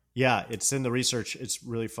right. Yeah, it's in the research. It's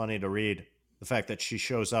really funny to read the fact that she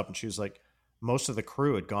shows up and she was like, most of the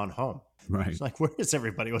crew had gone home. Right. It's like, where is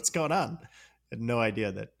everybody? What's going on? Had no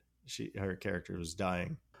idea that her character was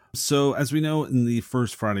dying. So as we know, in the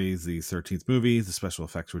first Friday the 13th movie, the special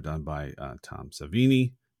effects were done by Tom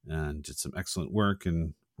Savini and did some excellent work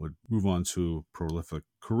and would move on to a prolific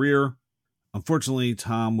career. Unfortunately,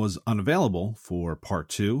 Tom was unavailable for Part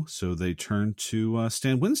 2, so they turned to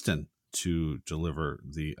Stan Winston to deliver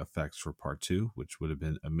the effects for Part 2, which would have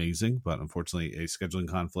been amazing, but unfortunately a scheduling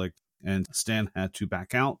conflict, and Stan had to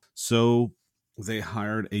back out. So they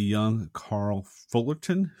hired a young Carl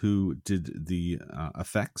Fullerton who did the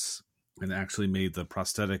effects and actually made the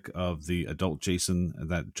prosthetic of the adult Jason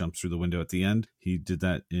that jumps through the window at the end. He did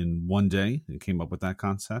that in 1 day and came up with that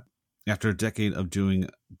concept. After a decade of doing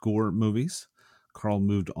gore movies, Carl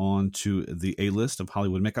moved on to the A-list of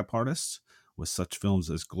Hollywood makeup artists, with such films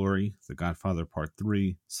as Glory, The Godfather Part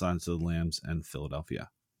 3, Silence of the Lambs, and Philadelphia.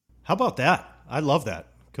 How about that? I love that.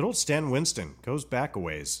 Good old Stan Winston. Goes back a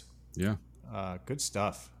ways. Yeah. Good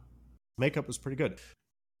stuff. Makeup was pretty good.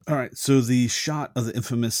 All right, so the shot of the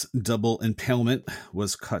infamous double impalement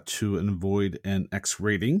was cut to avoid an X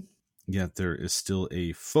rating, yet there is still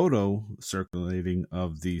a photo circulating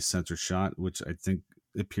of the censor shot, which I think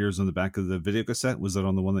appears on the back of the video cassette. Was that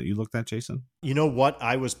on the one that you looked at, Jason? You know what?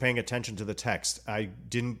 I was paying attention to the text. I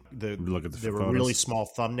didn't. Look at there were really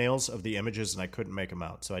small thumbnails of the images, and I couldn't make them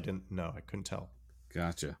out, so I didn't know. I couldn't tell.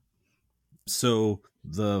 Gotcha. So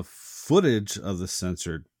the footage of the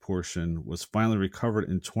censored portion was finally recovered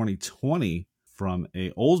in 2020 from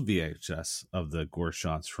a old VHS of the gore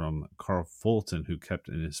shots from Carl Fulton, who kept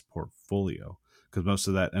in his portfolio, because most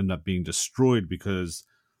of that ended up being destroyed because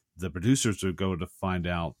the producers would go to find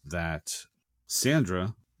out that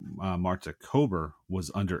Sandra, Marta Kober,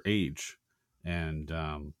 was underage, and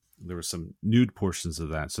there were some nude portions of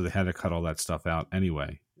that, so they had to cut all that stuff out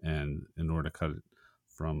anyway. And in order to cut it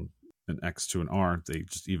from an X to an R. They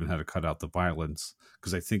just even had to cut out the violence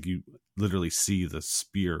because I think you literally see the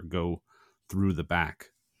spear go through the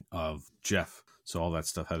back of Jeff. So all that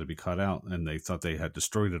stuff had to be cut out, and they thought they had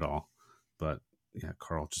destroyed it all. But yeah,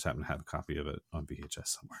 Carl just happened to have a copy of it on VHS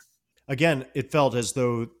somewhere. Again, it felt as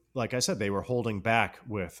though, like I said, they were holding back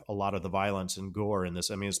with a lot of the violence and gore in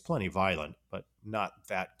this. I mean, it's plenty violent, but not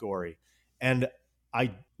that gory. And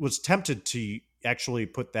I was tempted to actually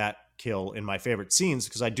put that kill in my favorite scenes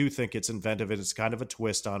because I do think it's inventive and it's kind of a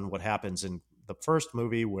twist on what happens in the first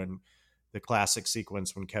movie when the classic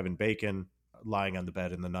sequence when Kevin Bacon lying on the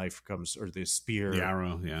bed and the knife comes, or the spear. The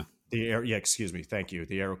arrow, yeah. The arrow, yeah, excuse me, thank you.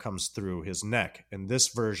 The arrow comes through his neck. In this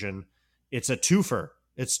version, it's a twofer.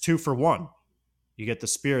 It's 2 for 1. You get the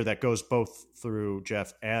spear that goes both through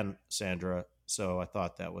Jeff and Sandra. So I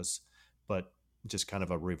thought that was, but just kind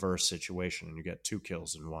of a reverse situation, and you get 2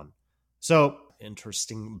 kills in 1. So,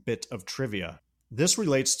 interesting bit of trivia. This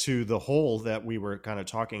relates to the hole that we were kind of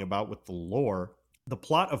talking about with the lore. The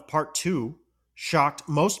plot of part 2 shocked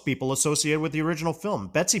most people associated with the original film.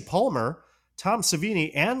 Betsy Palmer, Tom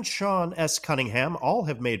Savini, and Sean S. Cunningham all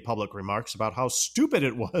have made public remarks about how stupid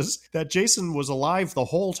it was that Jason was alive the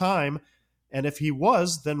whole time. And if he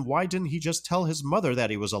was, then why didn't he just tell his mother that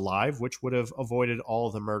he was alive, which would have avoided all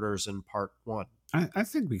the murders in part 1? I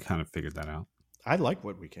think we kind of figured that out. I like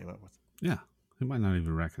what we came up with. Yeah. He might not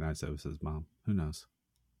even recognize that was his mom. Who knows?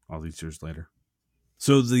 All these years later.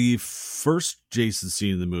 So the first Jason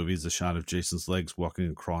scene in the movie is a shot of Jason's legs walking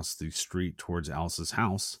across the street towards Alice's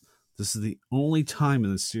house. This is the only time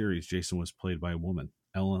in the series Jason was played by a woman,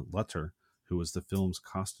 Ellen Lutter, who was the film's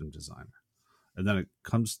costume designer. And then it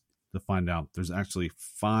comes to find out there's actually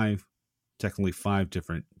technically five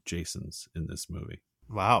different Jasons in this movie.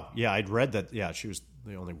 Wow. Yeah, I'd read that. Yeah, she was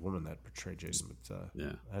the only woman that portrayed Jason. But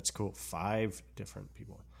yeah, that's cool. 5 different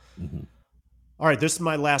people. Mm-hmm. All right, this is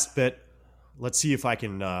my last bit. Let's see if I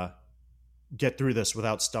can get through this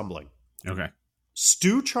without stumbling. Okay.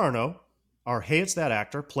 Stu Charno, our Hey It's That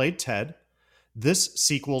actor, played Ted, this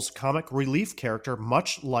sequel's comic relief character,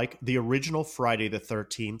 much like the original Friday the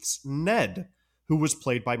 13th's Ned, who was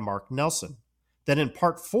played by Mark Nelson. Then in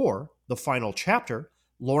part 4, the final chapter,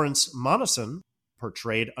 Lawrence Monason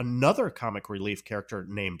portrayed another comic relief character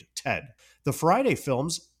named Ted. The Friday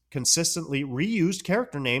films consistently reused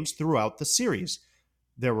character names throughout the series.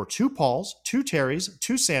 There were 2 Pauls, 2 Terrys,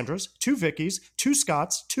 2 Sandras, 2 Vickies, 2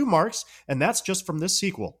 Scotts, 2 Marks, and that's just from this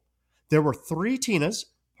sequel. There were 3 Tinas,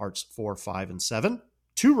 parts 4, 5, and 7,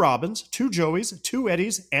 2 Robins, 2 Joeys, 2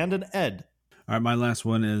 Eddies, and an Ed. All right, my last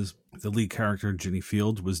one is the lead character, Ginny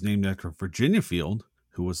Field, was named after Virginia Field,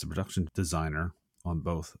 who was the production designer on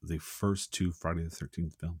both the first 2 Friday the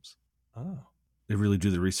 13th films. Oh. They really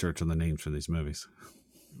do the research on the names for these movies.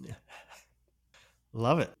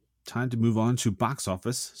 Love it. Time to move on to box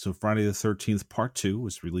office. So Friday the 13th Part 2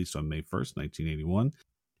 was released on May 1st, 1981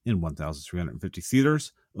 in 1,350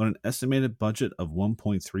 theaters. On an estimated budget of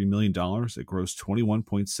 $1.3 million, it grossed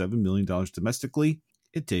 $21.7 million domestically.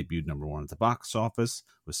 It debuted number 1 at the box office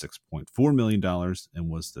with $6.4 million and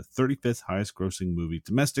was the 35th highest grossing movie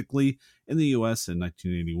domestically in the U.S. in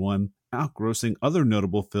 1981, outgrossing other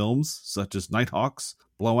notable films such as Nighthawks,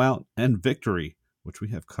 Blowout, and Victory, which we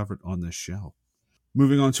have covered on this show.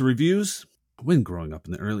 Moving on to reviews. When growing up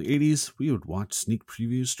in the early 80s, we would watch sneak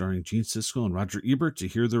previews starring Gene Siskel and Roger Ebert to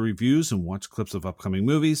hear their reviews and watch clips of upcoming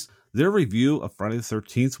movies. Their review of Friday the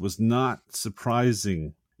 13th was not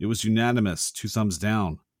surprising. It was unanimous, 2 thumbs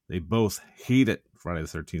down. They both hated Friday the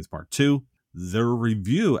 13th Part 2. Their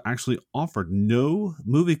review actually offered no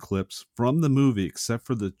movie clips from the movie except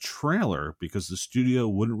for the trailer because the studio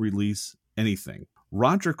wouldn't release anything.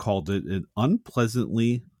 Roger called it an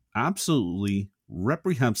unpleasantly, absolutely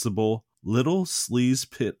reprehensible little sleaze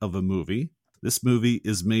pit of a movie. This movie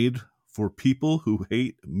is made for people who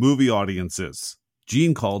hate movie audiences.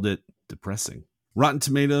 Gene called it depressing. Rotten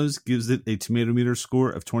Tomatoes gives it a tomato meter score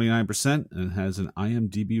of 29% and has an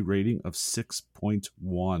IMDb rating of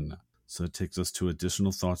 6.1. So it takes us to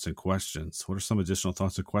additional thoughts and questions. What are some additional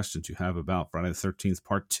thoughts and questions you have about Friday the 13th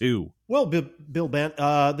Part 2? Well, Bill Bent,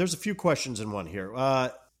 there's a few questions in one here.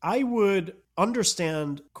 I would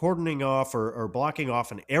understand cordoning off or blocking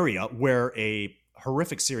off an area where a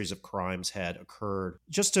horrific series of crimes had occurred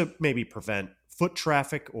just to maybe prevent foot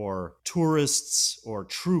traffic or tourists or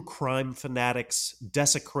true crime fanatics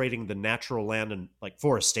desecrating the natural land and like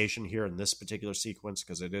forestation here in this particular sequence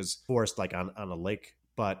because it is forest like on a lake.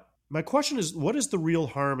 But my question is, what is the real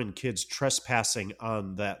harm in kids trespassing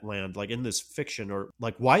on that land, like in this fiction, or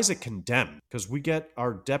like why is it condemned? Because we get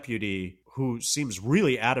our deputy who seems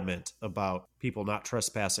really adamant about people not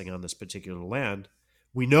trespassing on this particular land.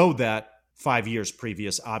 We know that 5 years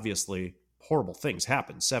previous, obviously, horrible things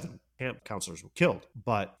happened. 7 camp counselors were killed.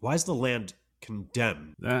 But why is the land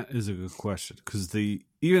condemned? That is a good question, because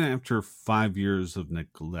even after 5 years of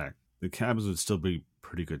neglect, the cabins would still be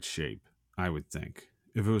pretty good shape, I would think.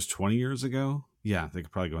 If it was 20 years ago, yeah, they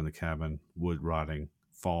could probably go in the cabin, wood rotting,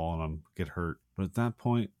 fall on them, get hurt. But at that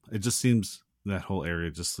point, it just seems that whole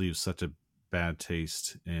area just leaves such a bad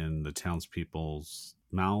taste in the townspeople's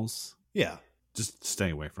mouths. Yeah. Just stay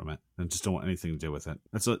away from it and just don't want anything to do with it.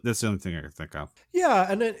 That's the only thing I can think of. Yeah,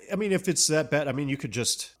 and then, I mean, if it's that bad, I mean, you could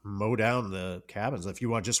just mow down the cabins if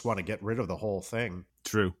you just want to get rid of the whole thing.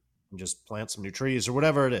 True. And just plant some new trees or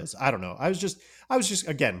whatever it is. I don't know. I was just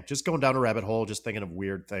again, just going down a rabbit hole, just thinking of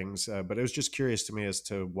weird things. But it was just curious to me as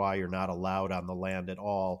to why you're not allowed on the land at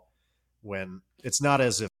all, when it's not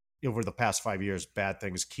as if over the past 5 years bad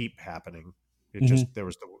things keep happening. It just, there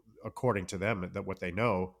was according to them, that what they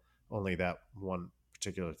know, only that one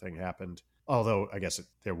particular thing happened. Although I guess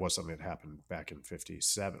there was something that happened back in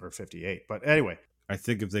 57 or 58. But anyway, I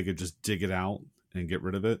think if they could just dig it out and get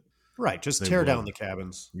rid of it. Right. Just tear down the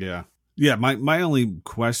cabins. Yeah. Yeah. My only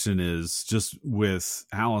question is just with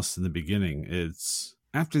Alice in the beginning, it's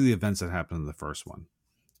after the events that happened in the first one.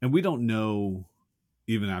 And we don't know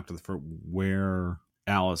even after the first where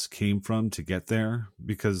Alice came from to get there,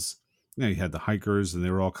 because, you had the hikers and they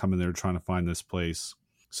were all coming there trying to find this place.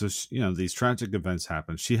 So, these tragic events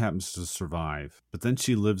happen. She happens to survive, but then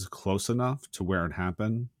she lives close enough to where it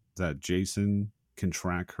happened that Jason can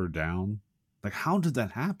track her down. Like, how did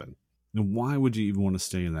that happen? And why would you even want to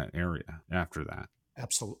stay in that area after that?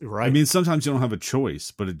 Absolutely right. I mean, sometimes you don't have a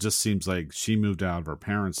choice, but it just seems like she moved out of her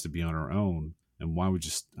parents to be on her own. And why would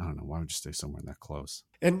you stay somewhere that close?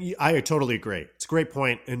 And I totally agree. It's a great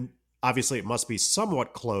point. And obviously it must be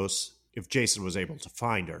somewhat close if Jason was able to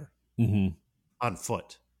find her on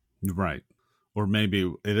foot. Right. Or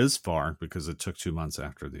maybe it is far because it took 2 months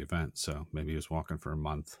after the event. So maybe he was walking for a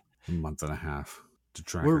month and a half to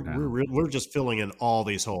track her down. We're just filling in all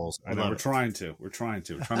these holes. We're trying to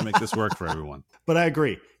make this work for everyone. But I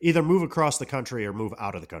agree. Either move across the country or move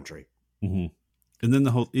out of the country. Mm-hmm. And then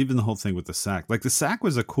the whole thing with the sack. Like, the sack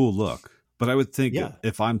was a cool look, but I would think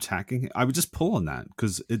if I'm tacking, I would just pull on that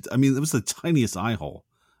because it was the tiniest eye hole.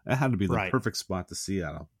 That had to be the perfect spot to see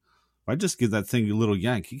out of. If I just give that thing a little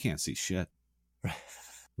yank, he can't see shit.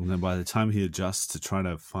 And then by the time he adjusts to try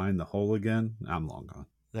to find the hole again, I'm long gone.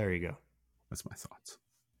 There you go. That's my thoughts.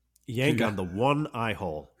 Yank on the one eye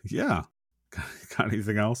hole. Yeah. Got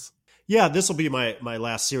anything else? Yeah, this will be my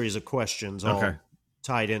last series of questions, all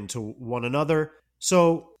tied into one another.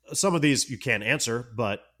 So some of these you can't answer,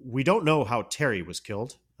 but we don't know how Terry was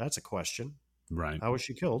killed. That's a question. Right. How was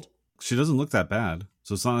she killed? She doesn't look that bad.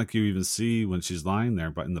 So it's not like you even see when she's lying there,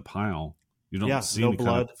 but in the pile, you don't see any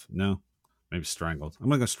blood. No. Maybe strangled. I'm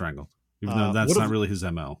going to go strangled. Even though that's not really his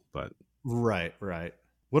MO, but. Right.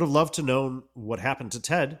 Would have loved to know what happened to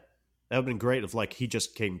Ted. That would have been great if he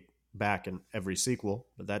just came back in every sequel,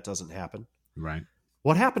 but that doesn't happen. Right.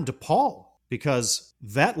 What happened to Paul? Because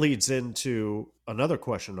that leads into another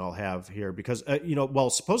question I'll have here. Because,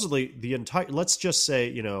 supposedly let's just say,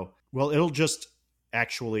 it'll just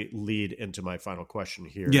actually lead into my final question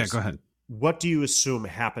here. Yeah, go ahead. What do you assume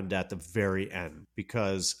happened at the very end?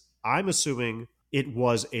 Because I'm assuming it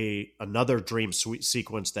was another dream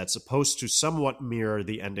sequence that's supposed to somewhat mirror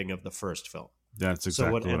the ending of the first film. That's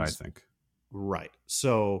exactly what I think. Right.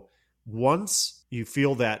 So once you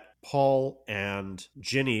feel that Paul and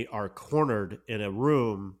Ginny are cornered in a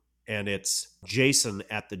room and it's Jason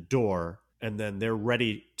at the door, and then they're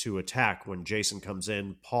ready to attack when Jason comes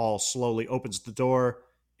in, Paul slowly opens the door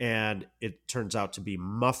and it turns out to be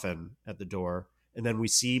Muffin at the door. And then we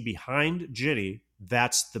see behind Ginny,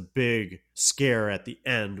 that's the big scare at the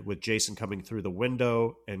end with Jason coming through the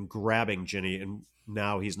window and grabbing Ginny. And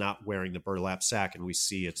now he's not wearing the burlap sack, and we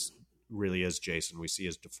see it's really is Jason. We see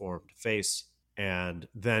his deformed face. And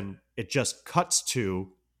then it just cuts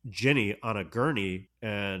to Ginny on a gurney,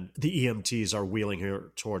 and the EMTs are wheeling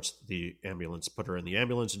her towards the ambulance, put her in the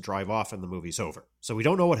ambulance and drive off, and the movie's over. So we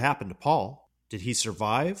don't know what happened to Paul. Did he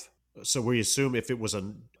survive? So we assume if it was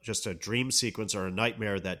just a dream sequence or a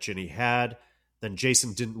nightmare that Ginny had, then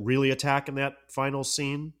Jason didn't really attack in that final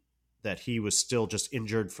scene, that he was still just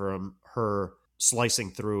injured from her slicing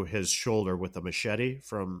through his shoulder with a machete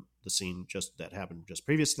from the scene that happened just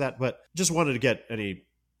previous to that. But just wanted to get any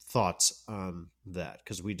thoughts on that,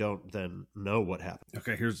 because we don't then know what happened.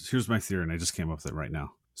 Okay, here's my theory, and I just came up with it right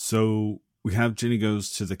now. So we have Ginny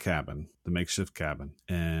goes to the cabin, the makeshift cabin,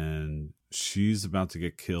 and she's about to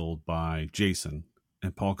get killed by Jason,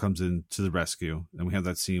 and Paul comes in to the rescue, and we have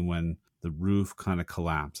that scene when the roof kind of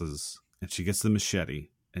collapses, and she gets the machete,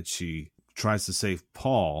 and she tries to save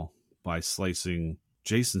Paul by slicing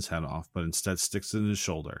Jason's head off, but instead sticks it in his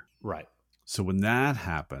shoulder. Right. So when that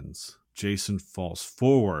happens, Jason falls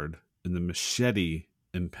forward and the machete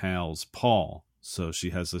impales Paul. So she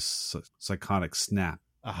has this psychotic snap.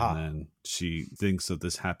 And then she thinks of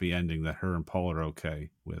this happy ending that her and Paul are okay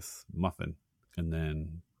with Muffin. And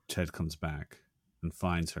then Ted comes back and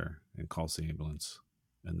finds her and calls the ambulance.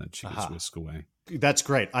 And then she gets whisked away. That's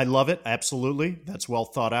great. I love it. Absolutely. That's well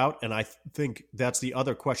thought out. And I think that's the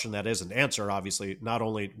other question that isn't answered, obviously, not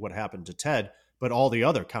only what happened to Ted, but all the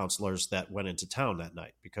other counselors that went into town that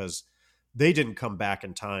night, because they didn't come back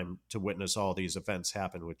in time to witness all these events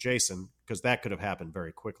happen with Jason, because that could have happened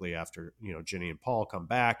very quickly after, Ginny and Paul come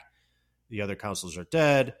back. The other counselors are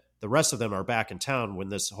dead. The rest of them are back in town when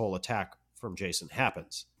this whole attack from Jason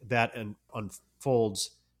happens. That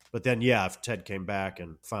unfolds. But then, if Ted came back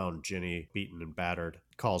and found Ginny beaten and battered,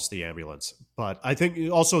 calls the ambulance. But I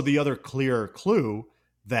think also the other clear clue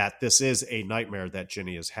that this is a nightmare that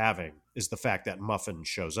Ginny is having is the fact that Muffin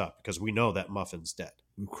shows up, because we know that Muffin's dead.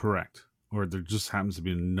 Correct. Or there just happens to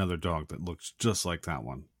be another dog that looks just like that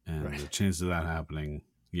one. And the chance of that happening,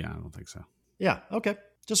 I don't think so. Yeah, okay.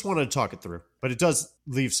 Just wanted to talk it through. But it does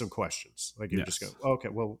leave some questions. Like you just go, okay,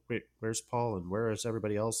 well, wait, where's Paul and where is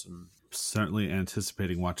everybody else? And certainly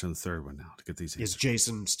anticipating watching the third one now to get these answers. Is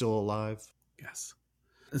Jason still alive? Yes.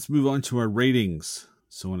 Let's move on to our ratings.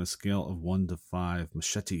 So on a scale of 1 to 5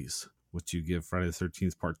 machetes, what do you give Friday the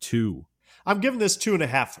 13th Part 2? I'm giving this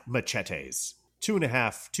 2.5 machetes.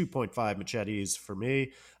 2.5 machetes for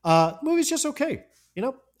me. The movie's just okay.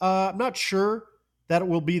 I'm not sure that it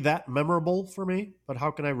will be that memorable for me, but how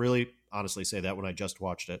can I really honestly say that when I just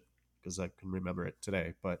watched it? Because I can remember it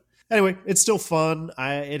today. But anyway, it's still fun.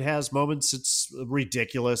 It has moments. It's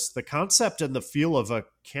ridiculous. The concept and the feel of a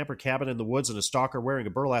camper cabin in the woods and a stalker wearing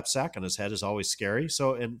a burlap sack on his head is always scary.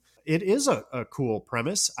 And it is a cool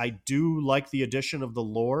premise. I do like the addition of the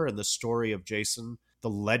lore and the story of Jason, the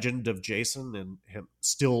legend of Jason and him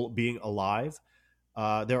still being alive.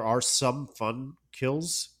 There are some fun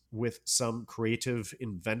kills with some creative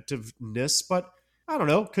inventiveness, but I don't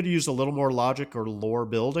know, could have used a little more logic or lore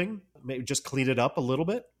building. Maybe just clean it up a little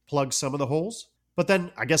bit, plug some of the holes. But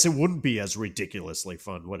then I guess it wouldn't be as ridiculously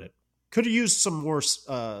fun, would it? Could have used some more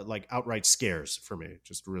outright scares for me.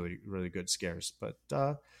 Just really, really good scares. But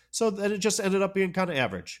so then it just ended up being kind of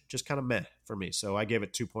average, just kind of meh for me. So I gave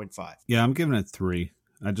it 2.5. Yeah, I'm giving it 3.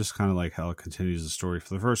 I just kind of like how it continues the story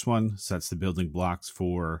for the first one, sets the building blocks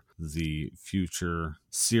for the future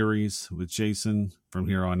series with Jason. From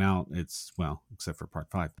here on out, except for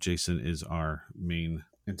Part 5, Jason is our main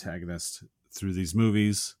antagonist through these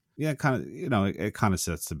movies. Yeah, kind of, it kind of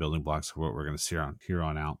sets the building blocks for what we're going to see here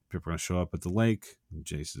on out. People are going to show up at the lake, and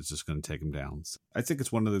Jason's just going to take them down. So I think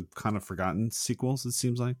it's one of the kind of forgotten sequels, it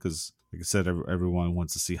seems like, because, like I said, everyone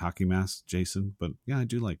wants to see Hockey Mask Jason, but yeah, I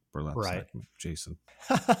do like Burlap Sack Jason.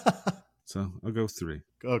 So I'll go 3.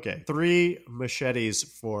 Okay, 3 machetes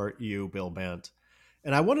for you, Bill Bant.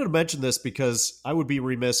 And I wanted to mention this because I would be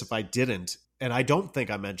remiss if I didn't. And I don't think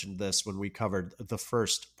I mentioned this when we covered the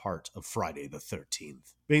first part of Friday the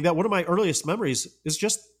 13th. Being that one of my earliest memories is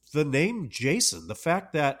just the name Jason. The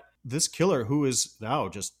fact that this killer, who is now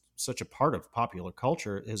just such a part of popular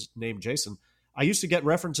culture, is named Jason. I used to get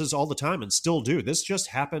references all the time and still do. This just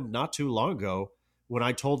happened not too long ago when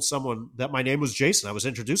I told someone that my name was Jason. I was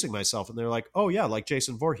introducing myself and they're like, oh yeah, like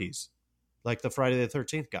Jason Voorhees, like the Friday the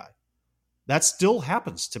 13th guy. That still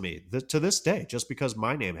happens to me to this day, just because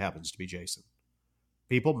my name happens to be Jason.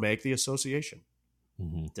 People make the association.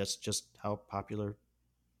 Mm-hmm. That's just how popular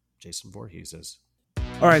Jason Voorhees is.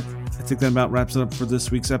 All right, I think that about wraps it up for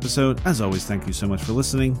this week's episode. As always, thank you so much for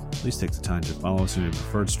listening. Please take the time to follow us on your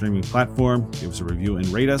preferred streaming platform, give us a review, and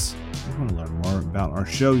rate us. If you want to learn more about our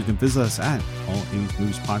show, you can visit us at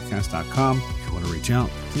all80smoviespodcast.com. If you want to reach out,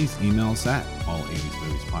 please email us at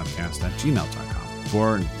all80smoviespodcast@gmail.com. For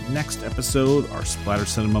our next episode, our Splatter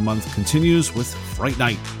Cinema Month continues with Fright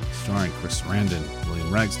Night, starring Chris Sarandon,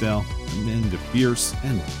 William Ragsdale, Amanda Bierce,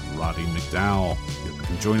 and Roddy McDowell. If you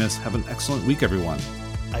can join us, have an excellent week, everyone.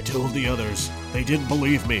 I told the others. They didn't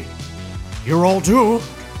believe me. You're all doomed.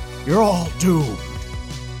 You're all doomed.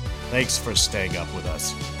 Thanks for staying up with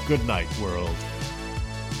us. Good night, world.